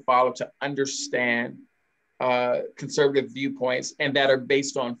publications to follow to understand conservative viewpoints and that are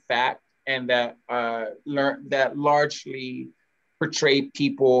based on fact and that that largely portray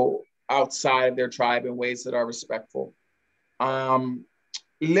people outside of their tribe in ways that are respectful.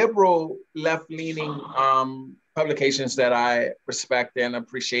 Liberal, left-leaning publications that I respect and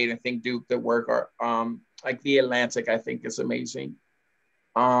appreciate and think do good work are like The Atlantic, I think is amazing.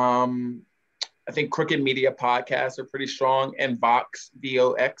 I think Crooked Media podcasts are pretty strong, and Vox,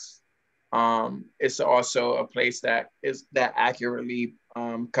 VOX, it's also a place that accurately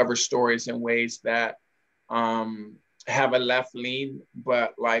covers stories in ways that have a left lean,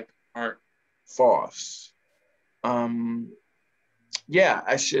 but like aren't false. Yeah,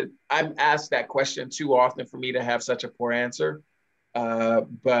 I'm asked that question too often for me to have such a poor answer. Yeah,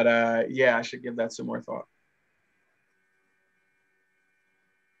 I should give that some more thought.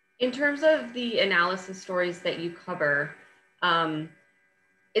 In terms of the analysis stories that you cover,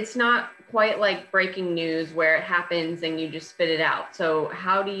 it's not quite like breaking news where it happens and you just spit it out. So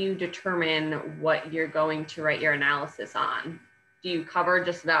how do you determine what you're going to write your analysis on? Do you cover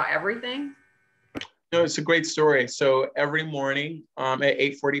just about everything? No, it's a great story. So every morning at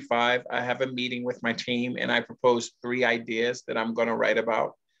 8:45, I have a meeting with my team and I propose 3 ideas that I'm going to write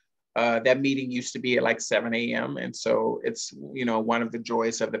about. That meeting used to be at like 7 a.m. And so it's, you know, one of the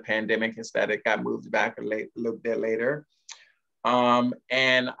joys of the pandemic is that it got moved back a little bit later. And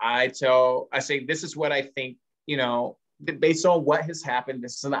I say, this is what I think, you know, based on what has happened,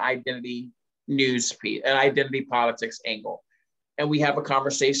 this is an identity news piece, an identity politics angle. And we have a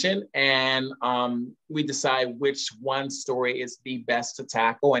conversation and we decide which one story is the best to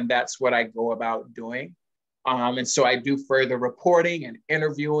tackle. And that's what I go about doing. And so I do further reporting and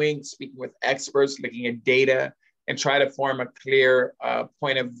interviewing, speaking with experts, looking at data, and try to form a clear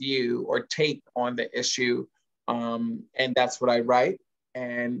point of view or take on the issue. And that's what I write,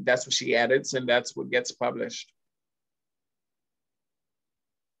 and that's what she edits, and that's what gets published.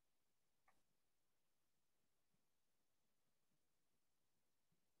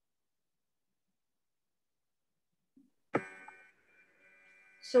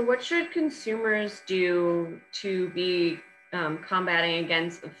 So what should consumers do to be combating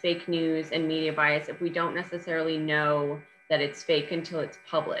against fake news and media bias if we don't necessarily know that it's fake until it's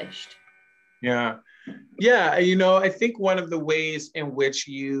published? Yeah, you know, I think one of the ways in which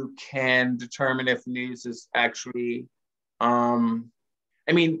you can determine if news is actually, I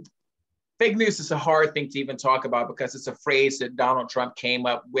mean, fake news is a hard thing to even talk about because it's a phrase that Donald Trump came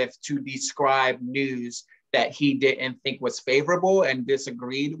up with to describe news that he didn't think was favorable and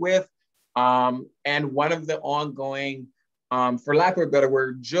disagreed with. And one of the ongoing, for lack of a better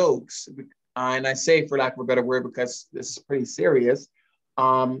word, jokes, and I say for lack of a better word because this is pretty serious,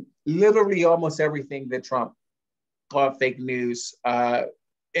 literally almost everything that Trump called fake news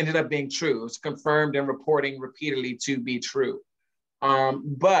ended up being true. It was confirmed and reporting repeatedly to be true.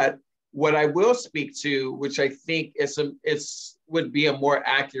 But what I will speak to, which I think would be a more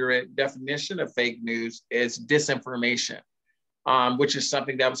accurate definition of fake news, is disinformation, which is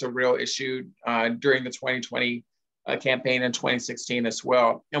something that was a real issue during the 2020 campaign in 2016 as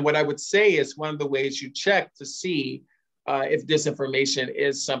well. And what I would say is one of the ways you check to see if disinformation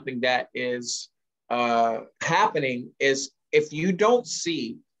is something that is happening is if you don't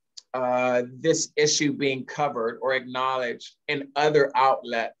see this issue being covered or acknowledged in other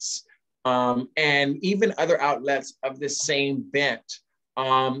outlets, and even other outlets of the same bent,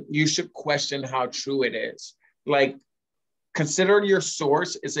 you should question how true it is. Like, consider your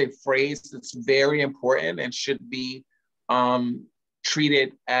source is a phrase that's very important and should be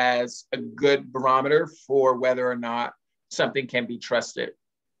treated as a good barometer for whether or not something can be trusted.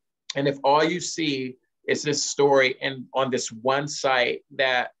 And if all you see is this story on this one site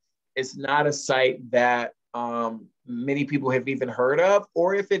that is not a site that many people have even heard of,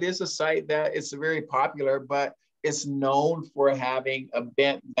 or if it is a site that is very popular, but it's known for having a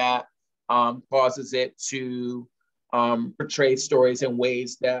bent that causes it to portray stories in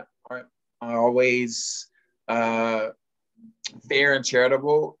ways that aren't always fair and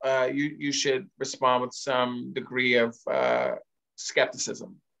charitable, you should respond with some degree of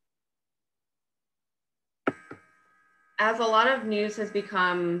skepticism. As a lot of news has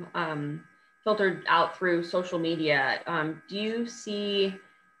become filtered out through social media, do you see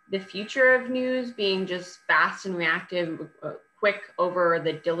the future of news being just fast and reactive, quick over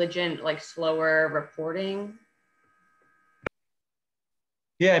the diligent, like slower reporting?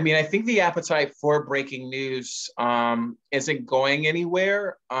 Yeah, I mean, I think the appetite for breaking news isn't going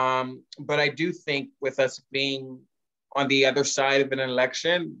anywhere. But I do think with us being on the other side of an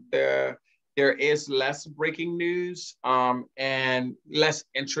election, there is less breaking news and less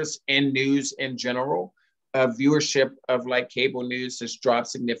interest in news in general. Viewership of like cable news has dropped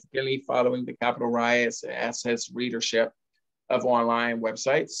significantly following the Capitol riots, as has readership of online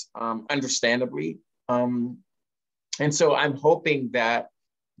websites, understandably. And so I'm hoping that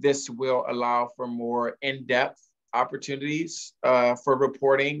this will allow for more in-depth opportunities for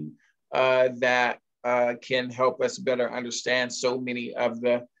reporting that can help us better understand so many of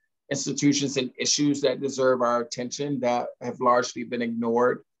the institutions and issues that deserve our attention that have largely been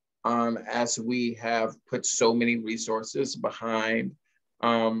ignored as we have put so many resources behind,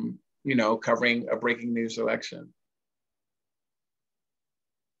 covering a breaking news election.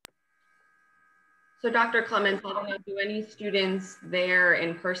 So Dr. Clements, I don't know, do any students there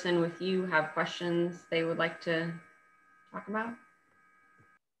in person with you have questions they would like to talk about?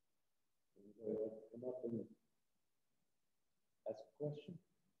 Ask a question.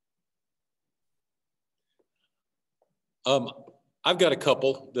 I've got a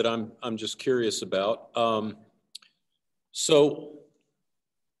couple that I'm just curious about. So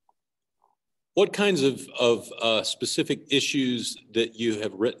what kinds of specific issues that you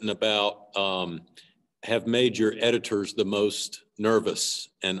have written about have made your editors the most nervous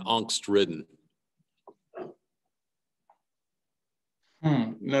and angst-ridden?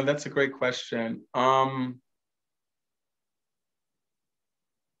 No, that's a great question.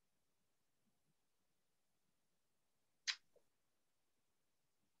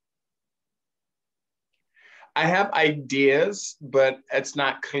 I have ideas, but it's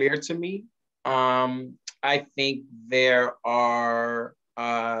not clear to me. I think there are,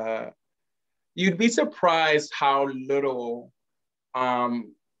 you'd be surprised how little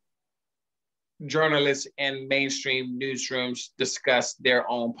journalists in mainstream newsrooms discuss their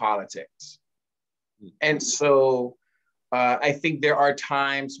own politics. And so I think there are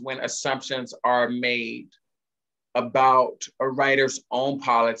times when assumptions are made about a writer's own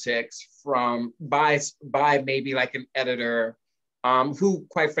politics by maybe like an editor who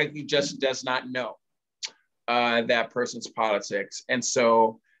quite frankly just does not know that person's politics. And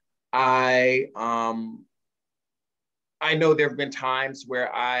so I know there have been times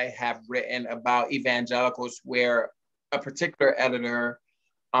where I have written about evangelicals where a particular editor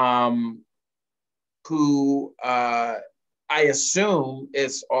who I assume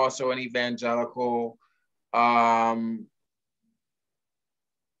is also an evangelical I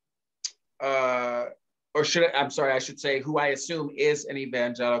should say who I assume is an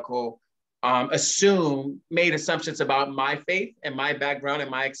evangelical, made assumptions about my faith and my background and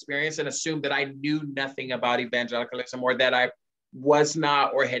my experience and assumed that I knew nothing about evangelicalism or that I was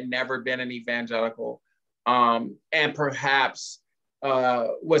not or had never been an evangelical, and perhaps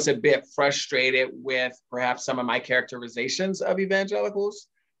was a bit frustrated with perhaps some of my characterizations of evangelicals,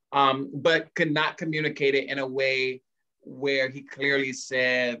 but could not communicate it in a way where he clearly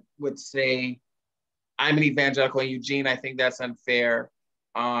would say, I'm an evangelical in Eugene, I think that's unfair.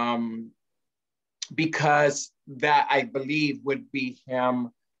 Because that I believe would be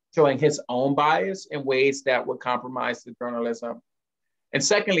him showing his own bias in ways that would compromise the journalism. And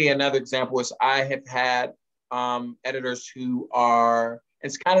secondly, another example is I have had editors who are,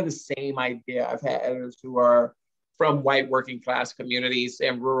 it's kind of the same idea. I've had editors who are from white working class communities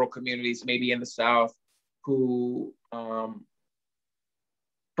and rural communities, maybe in the South, who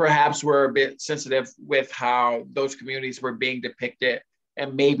perhaps were a bit sensitive with how those communities were being depicted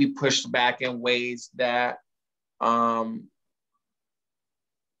and maybe pushed back in ways that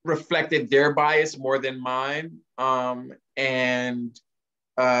reflected their bias more than mine, and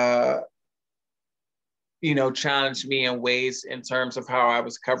challenged me in ways in terms of how I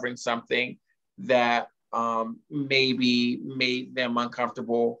was covering something that maybe made them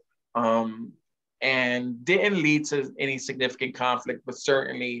uncomfortable and didn't lead to any significant conflict, but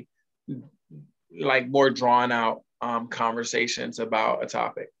certainly like more drawn out conversations about a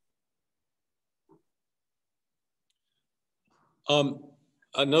topic.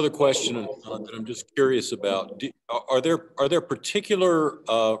 Another question that I'm just curious about: are there particular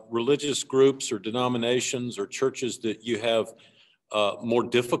religious groups or denominations or churches that you have more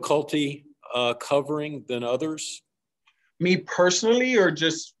difficulty covering than others? Me personally, or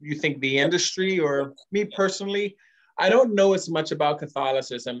just you think the industry, or me personally? I don't know as much about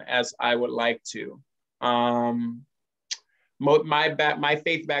Catholicism as I would like to. My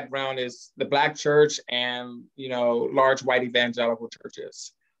faith background is the Black church and, you know, large white evangelical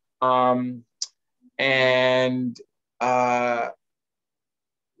churches. And I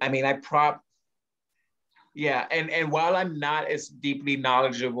mean, and while I'm not as deeply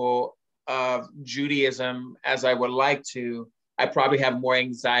knowledgeable of Judaism as I would like to, I probably have more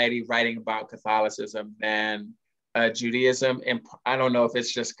anxiety writing about Catholicism than Judaism. And I don't know if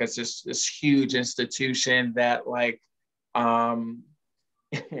it's just because it's this huge institution that like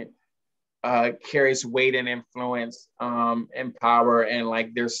carries weight and influence and power, and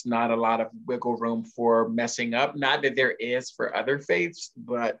like there's not a lot of wiggle room for messing up. Not that there is for other faiths,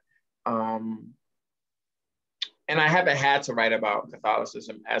 but and I haven't had to write about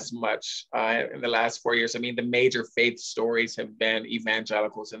Catholicism as much in the last 4 years. I mean, the major faith stories have been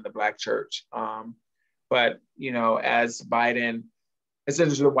evangelicals in the Black church. But, you know, as Biden has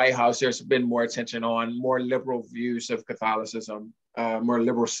entered the White House, there's been more attention on more liberal views of Catholicism, more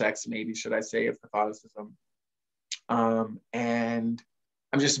liberal sects, maybe, should I say, of Catholicism. And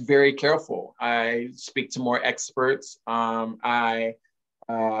I'm just very careful. I speak to more experts. I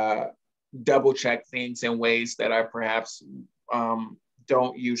double check things in ways that I perhaps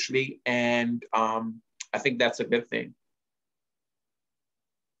don't usually. And I think that's a good thing.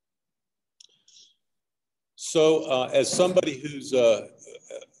 So as somebody who's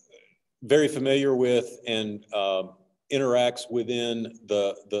very familiar with and interacts within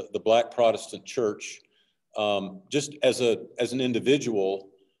the Black Protestant church, just as an individual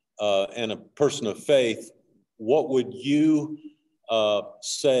and a person of faith, what would you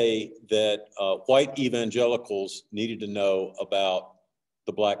say that white evangelicals needed to know about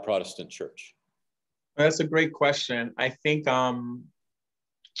the Black Protestant church? That's a great question. I think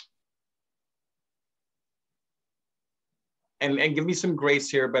and give me some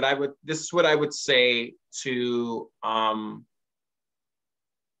grace here, but this is what I would say to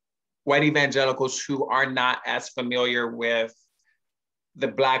white evangelicals who are not as familiar with the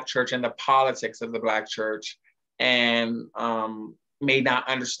Black church and the politics of the Black church, and may not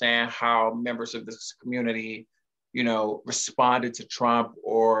understand how members of this community, you know, responded to Trump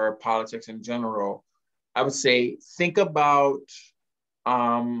or politics in general. I would say, think about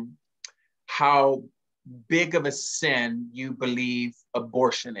how big of a sin you believe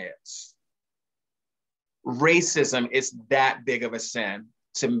abortion is. Racism is that big of a sin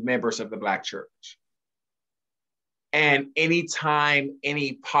to members of the Black church. And anytime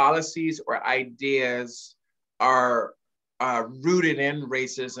any policies or ideas are rooted in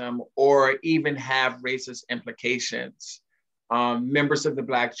racism or even have racist implications, members of the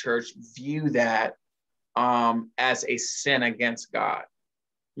Black church view that as a sin against God.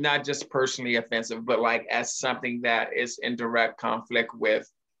 Not just personally offensive, but like as something that is in direct conflict with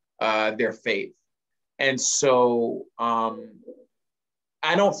their faith. And so I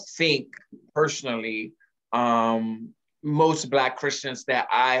don't think personally, most Black Christians that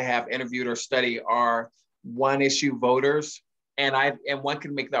I have interviewed or studied are one issue voters. And one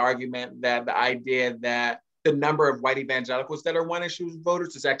can make the argument that the idea that the number of white evangelicals that are one issue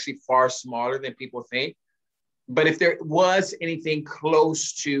voters is actually far smaller than people think. But if there was anything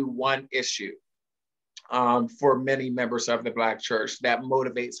close to one issue for many members of the Black church that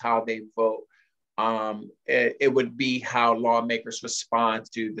motivates how they vote, it would be how lawmakers respond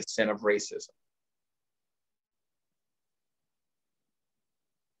to the sin of racism.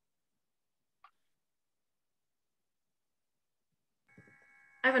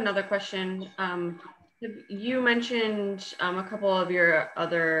 I have another question. You mentioned a couple of your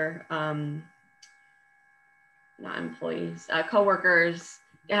other not employees, coworkers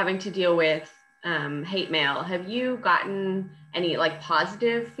having to deal with hate mail. Have you gotten any like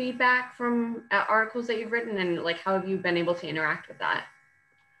positive feedback from articles that you've written, and like how have you been able to interact with that?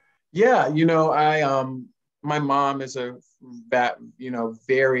 Yeah, you know, my mom is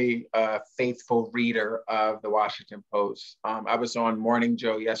very faithful reader of the Washington Post. I was on Morning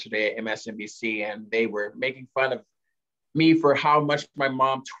Joe yesterday at MSNBC, and they were making fun of me for how much my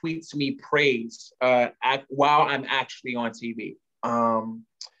mom tweets me praise while I'm actually on TV.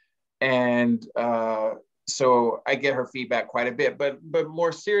 And so I get her feedback quite a bit. But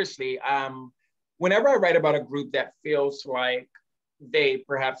more seriously, whenever I write about a group that feels like they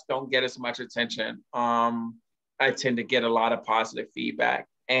perhaps don't get as much attention, I tend to get a lot of positive feedback.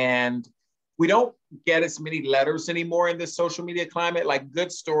 And we don't get as many letters anymore in this social media climate. Like,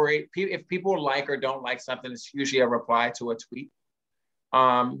 good story, if people like or don't like something, it's usually a reply to a tweet,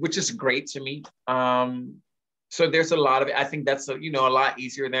 which is great to me. So there's a lot of, I think that's a lot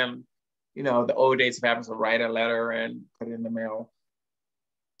easier than, the old days of having to write a letter and put it in the mail.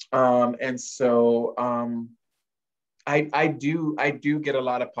 And so I do get a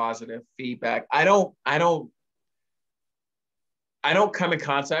lot of positive feedback. I don't come in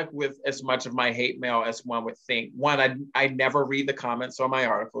contact with as much of my hate mail as one would think. One, I never read the comments on my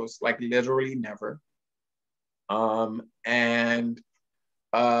articles, like literally never. And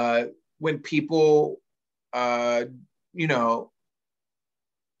when people,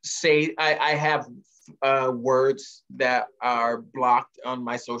 say, I have words that are blocked on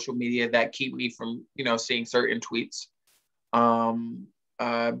my social media that keep me from, seeing certain tweets.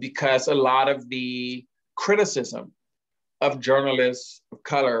 Because a lot of the criticism of journalists of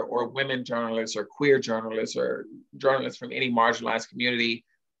color or women journalists or queer journalists or journalists from any marginalized community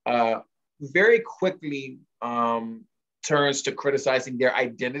very quickly turns to criticizing their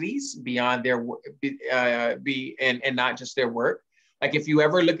identities beyond their and not just their work. Like, if you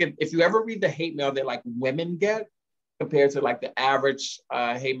ever read the hate mail that like women get compared to like the average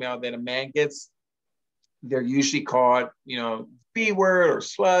hate mail that a man gets, they're usually called, B word or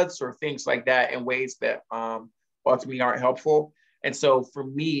sluts or things like that in ways that ultimately aren't helpful. And so for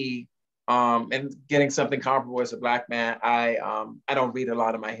me, and getting something comparable as a Black man, I don't read a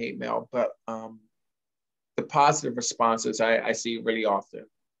lot of my hate mail, but the positive responses I see really often.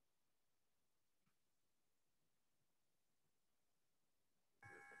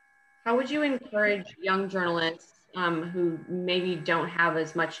 How would you encourage young journalists who maybe don't have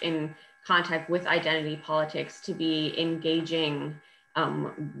as much in contact with identity politics to be engaging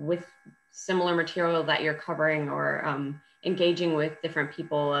with similar material that you're covering, or engaging with different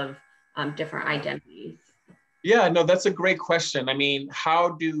people of different identities? Yeah, no, that's a great question. I mean, how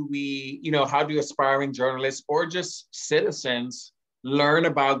do aspiring journalists or just citizens learn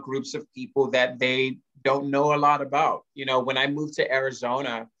about groups of people that they don't know a lot about? When I moved to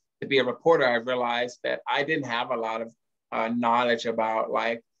Arizona to be a reporter, I realized that I didn't have a lot of knowledge about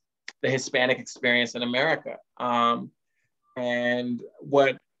like the Hispanic experience in America. And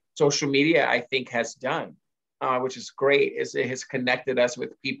what social media, I think, has done, which is great, is it has connected us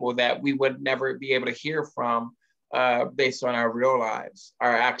with people that we would never be able to hear from based on our real lives,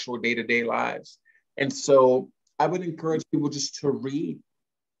 our actual day-to-day lives. And so I would encourage people just to read,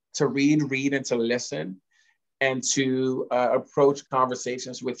 and to listen, and to approach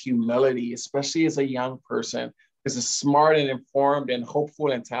conversations with humility, especially as a young person, because as smart and informed and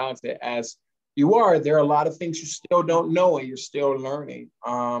hopeful and talented as you are, there are a lot of things you still don't know and you're still learning.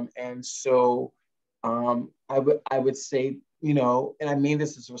 And so I would say, and I mean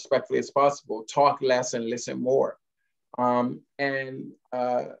this as respectfully as possible, talk less and listen more. And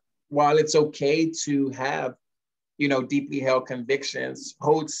while it's okay to have, deeply held convictions,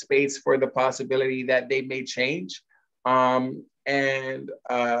 hold space for the possibility that they may change, and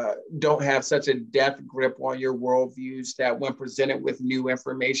don't have such a death grip on your worldviews that when presented with new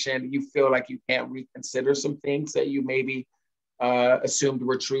information, you feel like you can't reconsider some things that you maybe assumed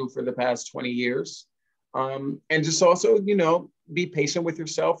were true for the past 20 years. And just also, be patient with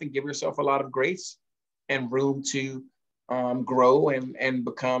yourself and give yourself a lot of grace and room to grow and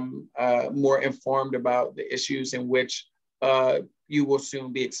become more informed about the issues in which you will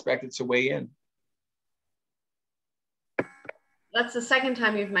soon be expected to weigh in. That's the second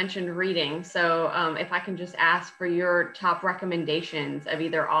time you've mentioned reading. So if I can just ask for your top recommendations of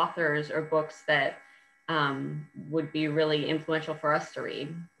either authors or books that would be really influential for us to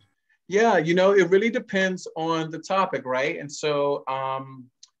read. Yeah, it really depends on the topic, right? And so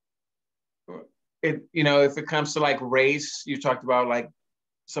if it comes to like race, you talked about like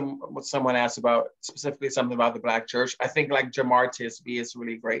what someone asked about, specifically something about the Black church. I think like Jamar Tisby is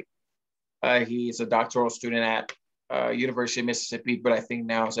really great. He's a doctoral student at University of Mississippi, but I think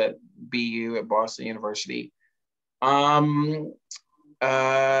now is at BU at Boston University. In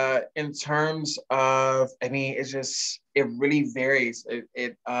terms of, I mean, it really varies.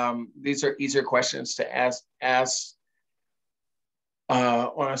 These are easier questions to ask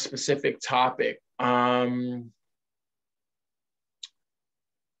on a specific topic.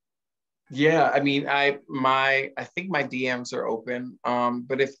 Yeah, I mean, I think my DMs are open.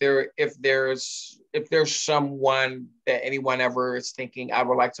 But if there's someone that anyone ever is thinking I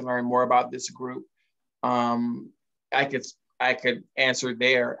would like to learn more about this group, um, I could I could answer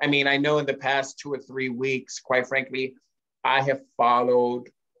there. I mean, I know in the past 2 or 3 weeks, quite frankly, I have followed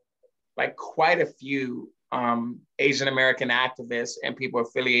like quite a few Asian American activists and people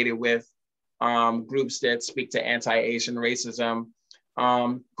affiliated with groups that speak to anti-Asian racism,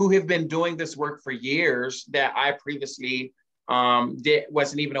 who have been doing this work for years that I previously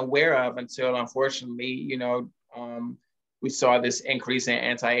wasn't even aware of until, unfortunately, we saw this increase in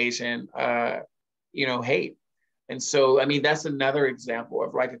anti-Asian, hate. And so, I mean, that's another example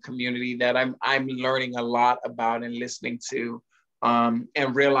of like a community that I'm learning a lot about and listening to,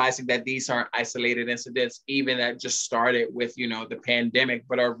 and realizing that these aren't isolated incidents, even that just started with, the pandemic,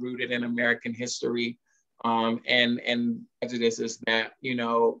 but are rooted in American history, and prejudices that,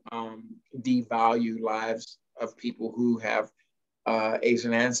 devalue lives of people who have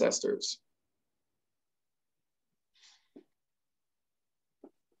Asian ancestors.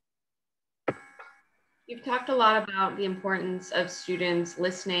 You've talked a lot about the importance of students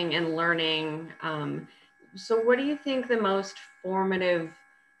listening and learning. So what do you think the most formative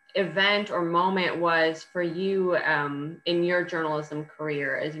event or moment was for you in your journalism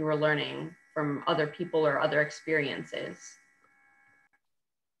career as you were learning from other people or other experiences?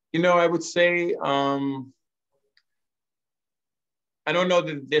 I would say, I don't know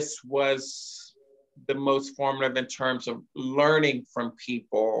that this was the most formative in terms of learning from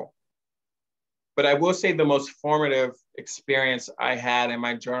people, but I will say the most formative experience I had in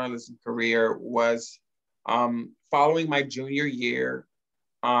my journalism career was following my junior year.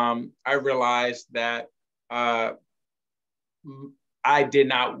 I realized that I did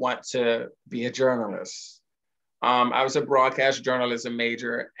not want to be a journalist. I was a broadcast journalism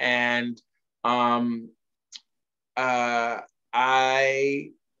major, and I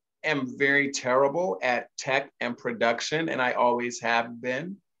am very terrible at tech and production, and I always have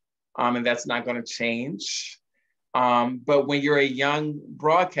been, and that's not going to change. But when you're a young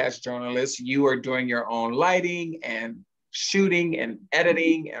broadcast journalist, you are doing your own lighting and shooting and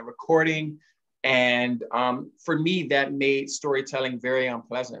editing and recording. And for me, that made storytelling very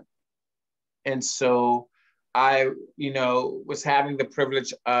unpleasant. And so I, was having the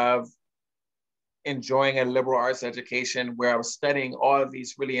privilege of enjoying a liberal arts education where I was studying all of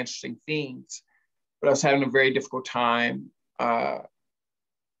these really interesting things, but I was having a very difficult time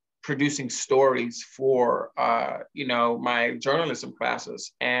producing stories for, my journalism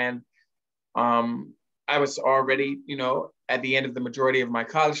classes. And I was already, at the end of the majority of my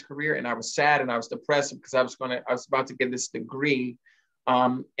college career, and I was sad and I was depressed because I was about to get this degree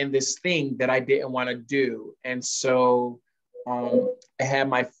in this thing that I didn't want to do. And so I had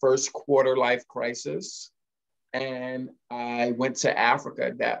my first quarter life crisis, and I went to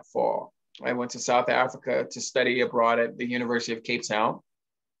Africa that fall. I went to South Africa to study abroad at the University of Cape Town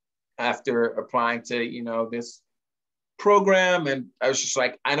after applying to, this program. And I was just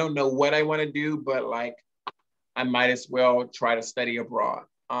like, I don't know what I want to do, but like, I might as well try to study abroad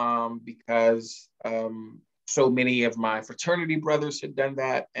because so many of my fraternity brothers had done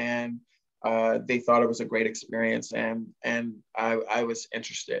that, and they thought it was a great experience, and I was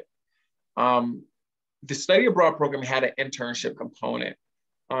interested. The study abroad program had an internship component,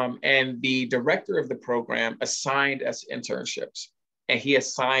 and the director of the program assigned us internships, and he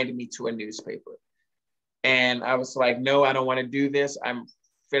assigned me to a newspaper. And I was like, no, I don't want to do this. I'm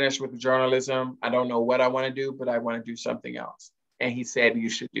finished with journalism. I don't know what I want to do, but I want to do something else. And he said, you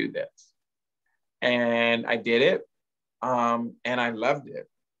should do this. And I did it. And I loved it.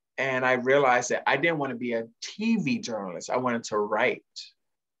 And I realized that I didn't want to be a TV journalist. I wanted to write.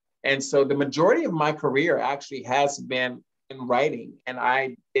 And so the majority of my career actually has been in writing. And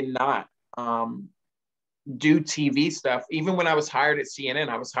I did not do TV stuff. Even when I was hired at CNN,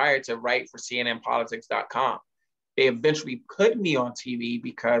 I was hired to write for CNNpolitics.com. They eventually put me on TV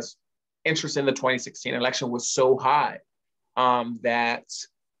because interest in the 2016 election was so high that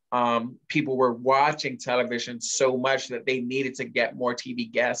people were watching television so much that they needed to get more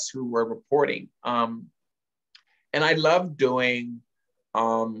TV guests who were reporting. And I love doing,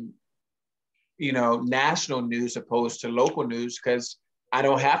 national news opposed to local news because I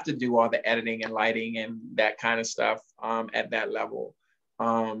don't have to do all the editing and lighting and that kind of stuff at that level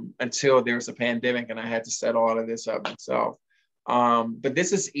until there was a pandemic and I had to set all of this up myself. But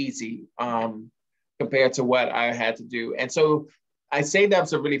this is easy compared to what I had to do. And so I say that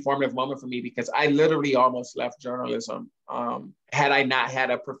was a really formative moment for me because I literally almost left journalism had I not had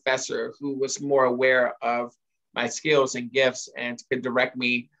a professor who was more aware of my skills and gifts and could direct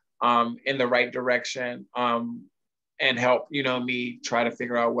me in the right direction, and help, me try to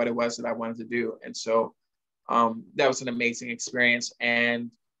figure out what it was that I wanted to do. And so that was an amazing experience.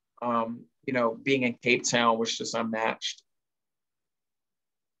 And, being in Cape Town was just unmatched.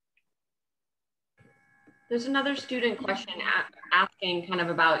 There's another student question asking kind of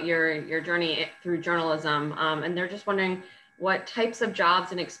about your journey through journalism. And they're just wondering, what types of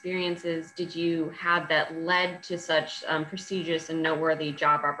jobs and experiences did you have that led to such prestigious and noteworthy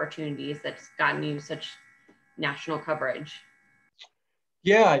job opportunities that's gotten you such national coverage?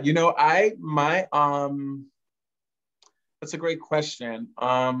 Yeah, that's a great question.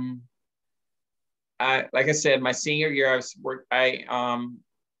 Like I said, my senior year, I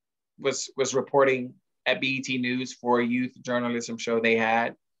was reporting at BET News for a youth journalism show they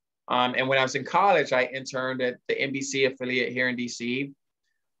had. And when I was in college, I interned at the NBC affiliate here in DC,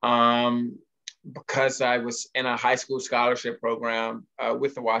 because I was in a high school scholarship program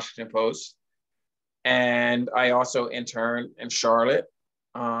with the Washington Post. And I also interned in Charlotte,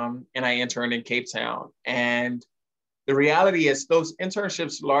 and I interned in Cape Town. And the reality is those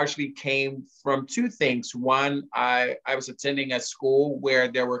internships largely came from two things. One, I was attending a school where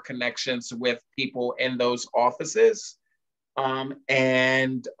there were connections with people in those offices.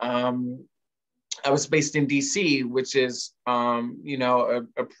 And I was based in DC, which is, a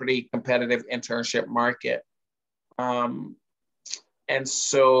pretty competitive internship market. And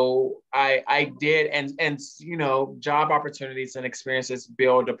so I did, and job opportunities and experiences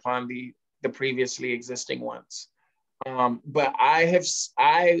build upon the previously existing ones. But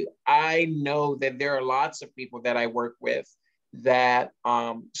I know that there are lots of people that I work with that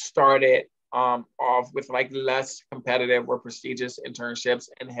started off with like less competitive or prestigious internships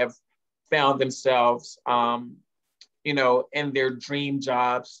and have found themselves, in their dream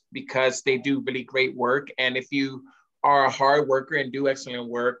jobs because they do really great work. And if you are a hard worker and do excellent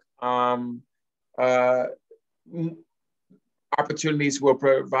work, opportunities will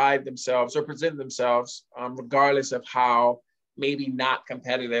provide themselves or present themselves, regardless of how maybe not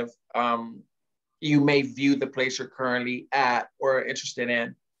competitive you may view the place you're currently at or interested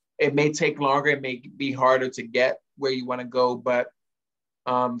in. It may take longer, it may be harder to get where you want to go, but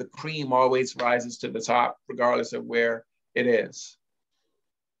the cream always rises to the top, regardless of where it is.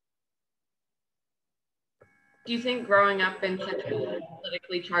 Do you think growing up in such a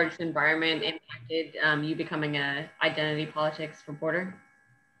politically charged environment impacted you becoming an identity politics reporter?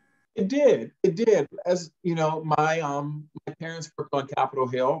 It did. It did. As you know, my parents worked on Capitol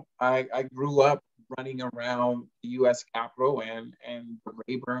Hill. I grew up running around the U.S. Capitol and the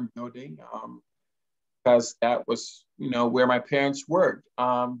Rayburn building, because that was where my parents worked.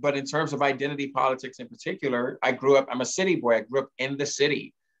 But in terms of identity politics in particular, I'm a city boy. I grew up in the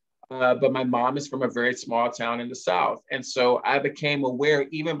city. But my mom is from a very small town in the South. And so I became aware,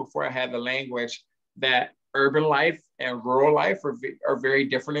 even before I had the language, that urban life and rural life are very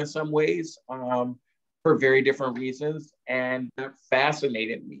different in some ways, for very different reasons. And that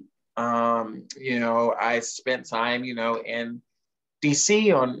fascinated me. I spent time, in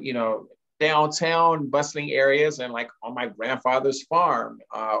DC on, downtown bustling areas and like on my grandfather's farm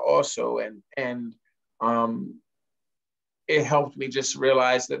also. And it helped me just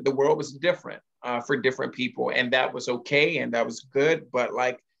realize that the world was different for different people, and that was okay and that was good, but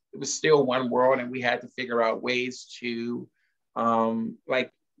like it was still one world, and we had to figure out ways to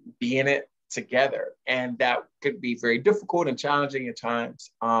like be in it together, and that could be very difficult and challenging at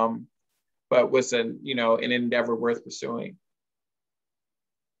times, but was an endeavor worth pursuing.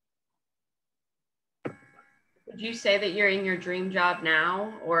 Would you say that you're in your dream job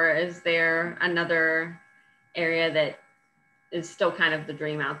now, or is there another area that is still kind of the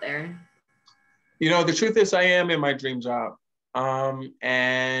dream out there? The truth is I am in my dream job.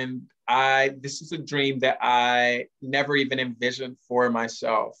 And this is a dream that I never even envisioned for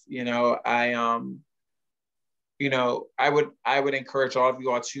myself. I would encourage all of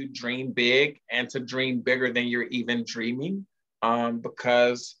you all to dream big and to dream bigger than you're even dreaming,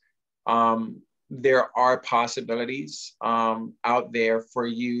 because there are possibilities out there for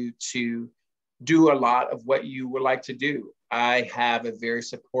you to do a lot of what you would like to do. I have a very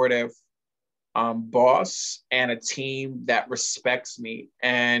supportive boss and a team that respects me.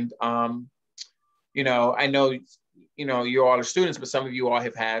 And, I know, you all are students, but some of you all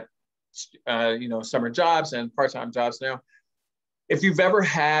have had, summer jobs and part-time jobs now. If you've ever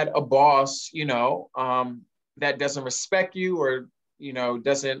had a boss, that doesn't respect you or,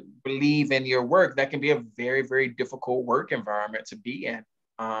 doesn't believe in your work, that can be a very, very difficult work environment to be in.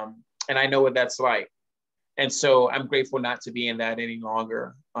 And I know what that's like. And so I'm grateful not to be in that any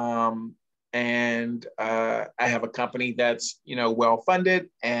longer. and I have a company that's, you know, well-funded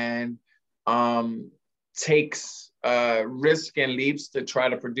and takes risk and leaps to try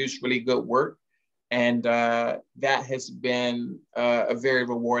to produce really good work. And that has been a very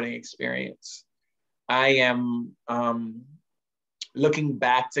rewarding experience. I am looking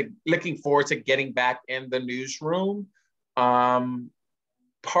forward to getting back in the newsroom.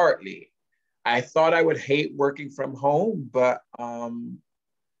 Partly, I thought I would hate working from home, but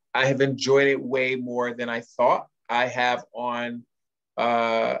I have enjoyed it way more than I thought. I have on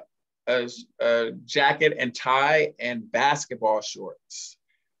a jacket and tie and basketball shorts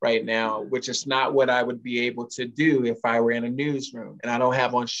right now, which is not what I would be able to do if I were in a newsroom. And I don't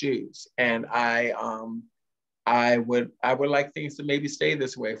have on shoes. And I would like things to maybe stay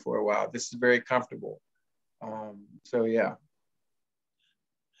this way for a while. This is very comfortable. So yeah.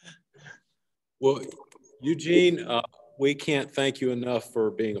 Well, Eugene, we can't thank you enough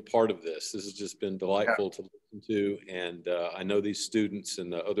for being a part of this. This has just been delightful to listen to. And I know these students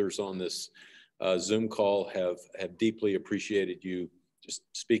and the others on this Zoom call have deeply appreciated you just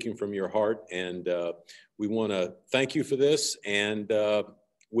speaking from your heart. And we want to thank you for this and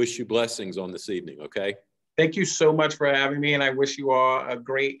wish you blessings on this evening, okay? Thank you so much for having me. And I wish you all a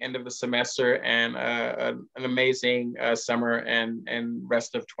great end of the semester and an amazing summer and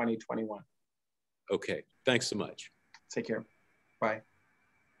rest of 2021. Okay, thanks so much. Take care. Bye.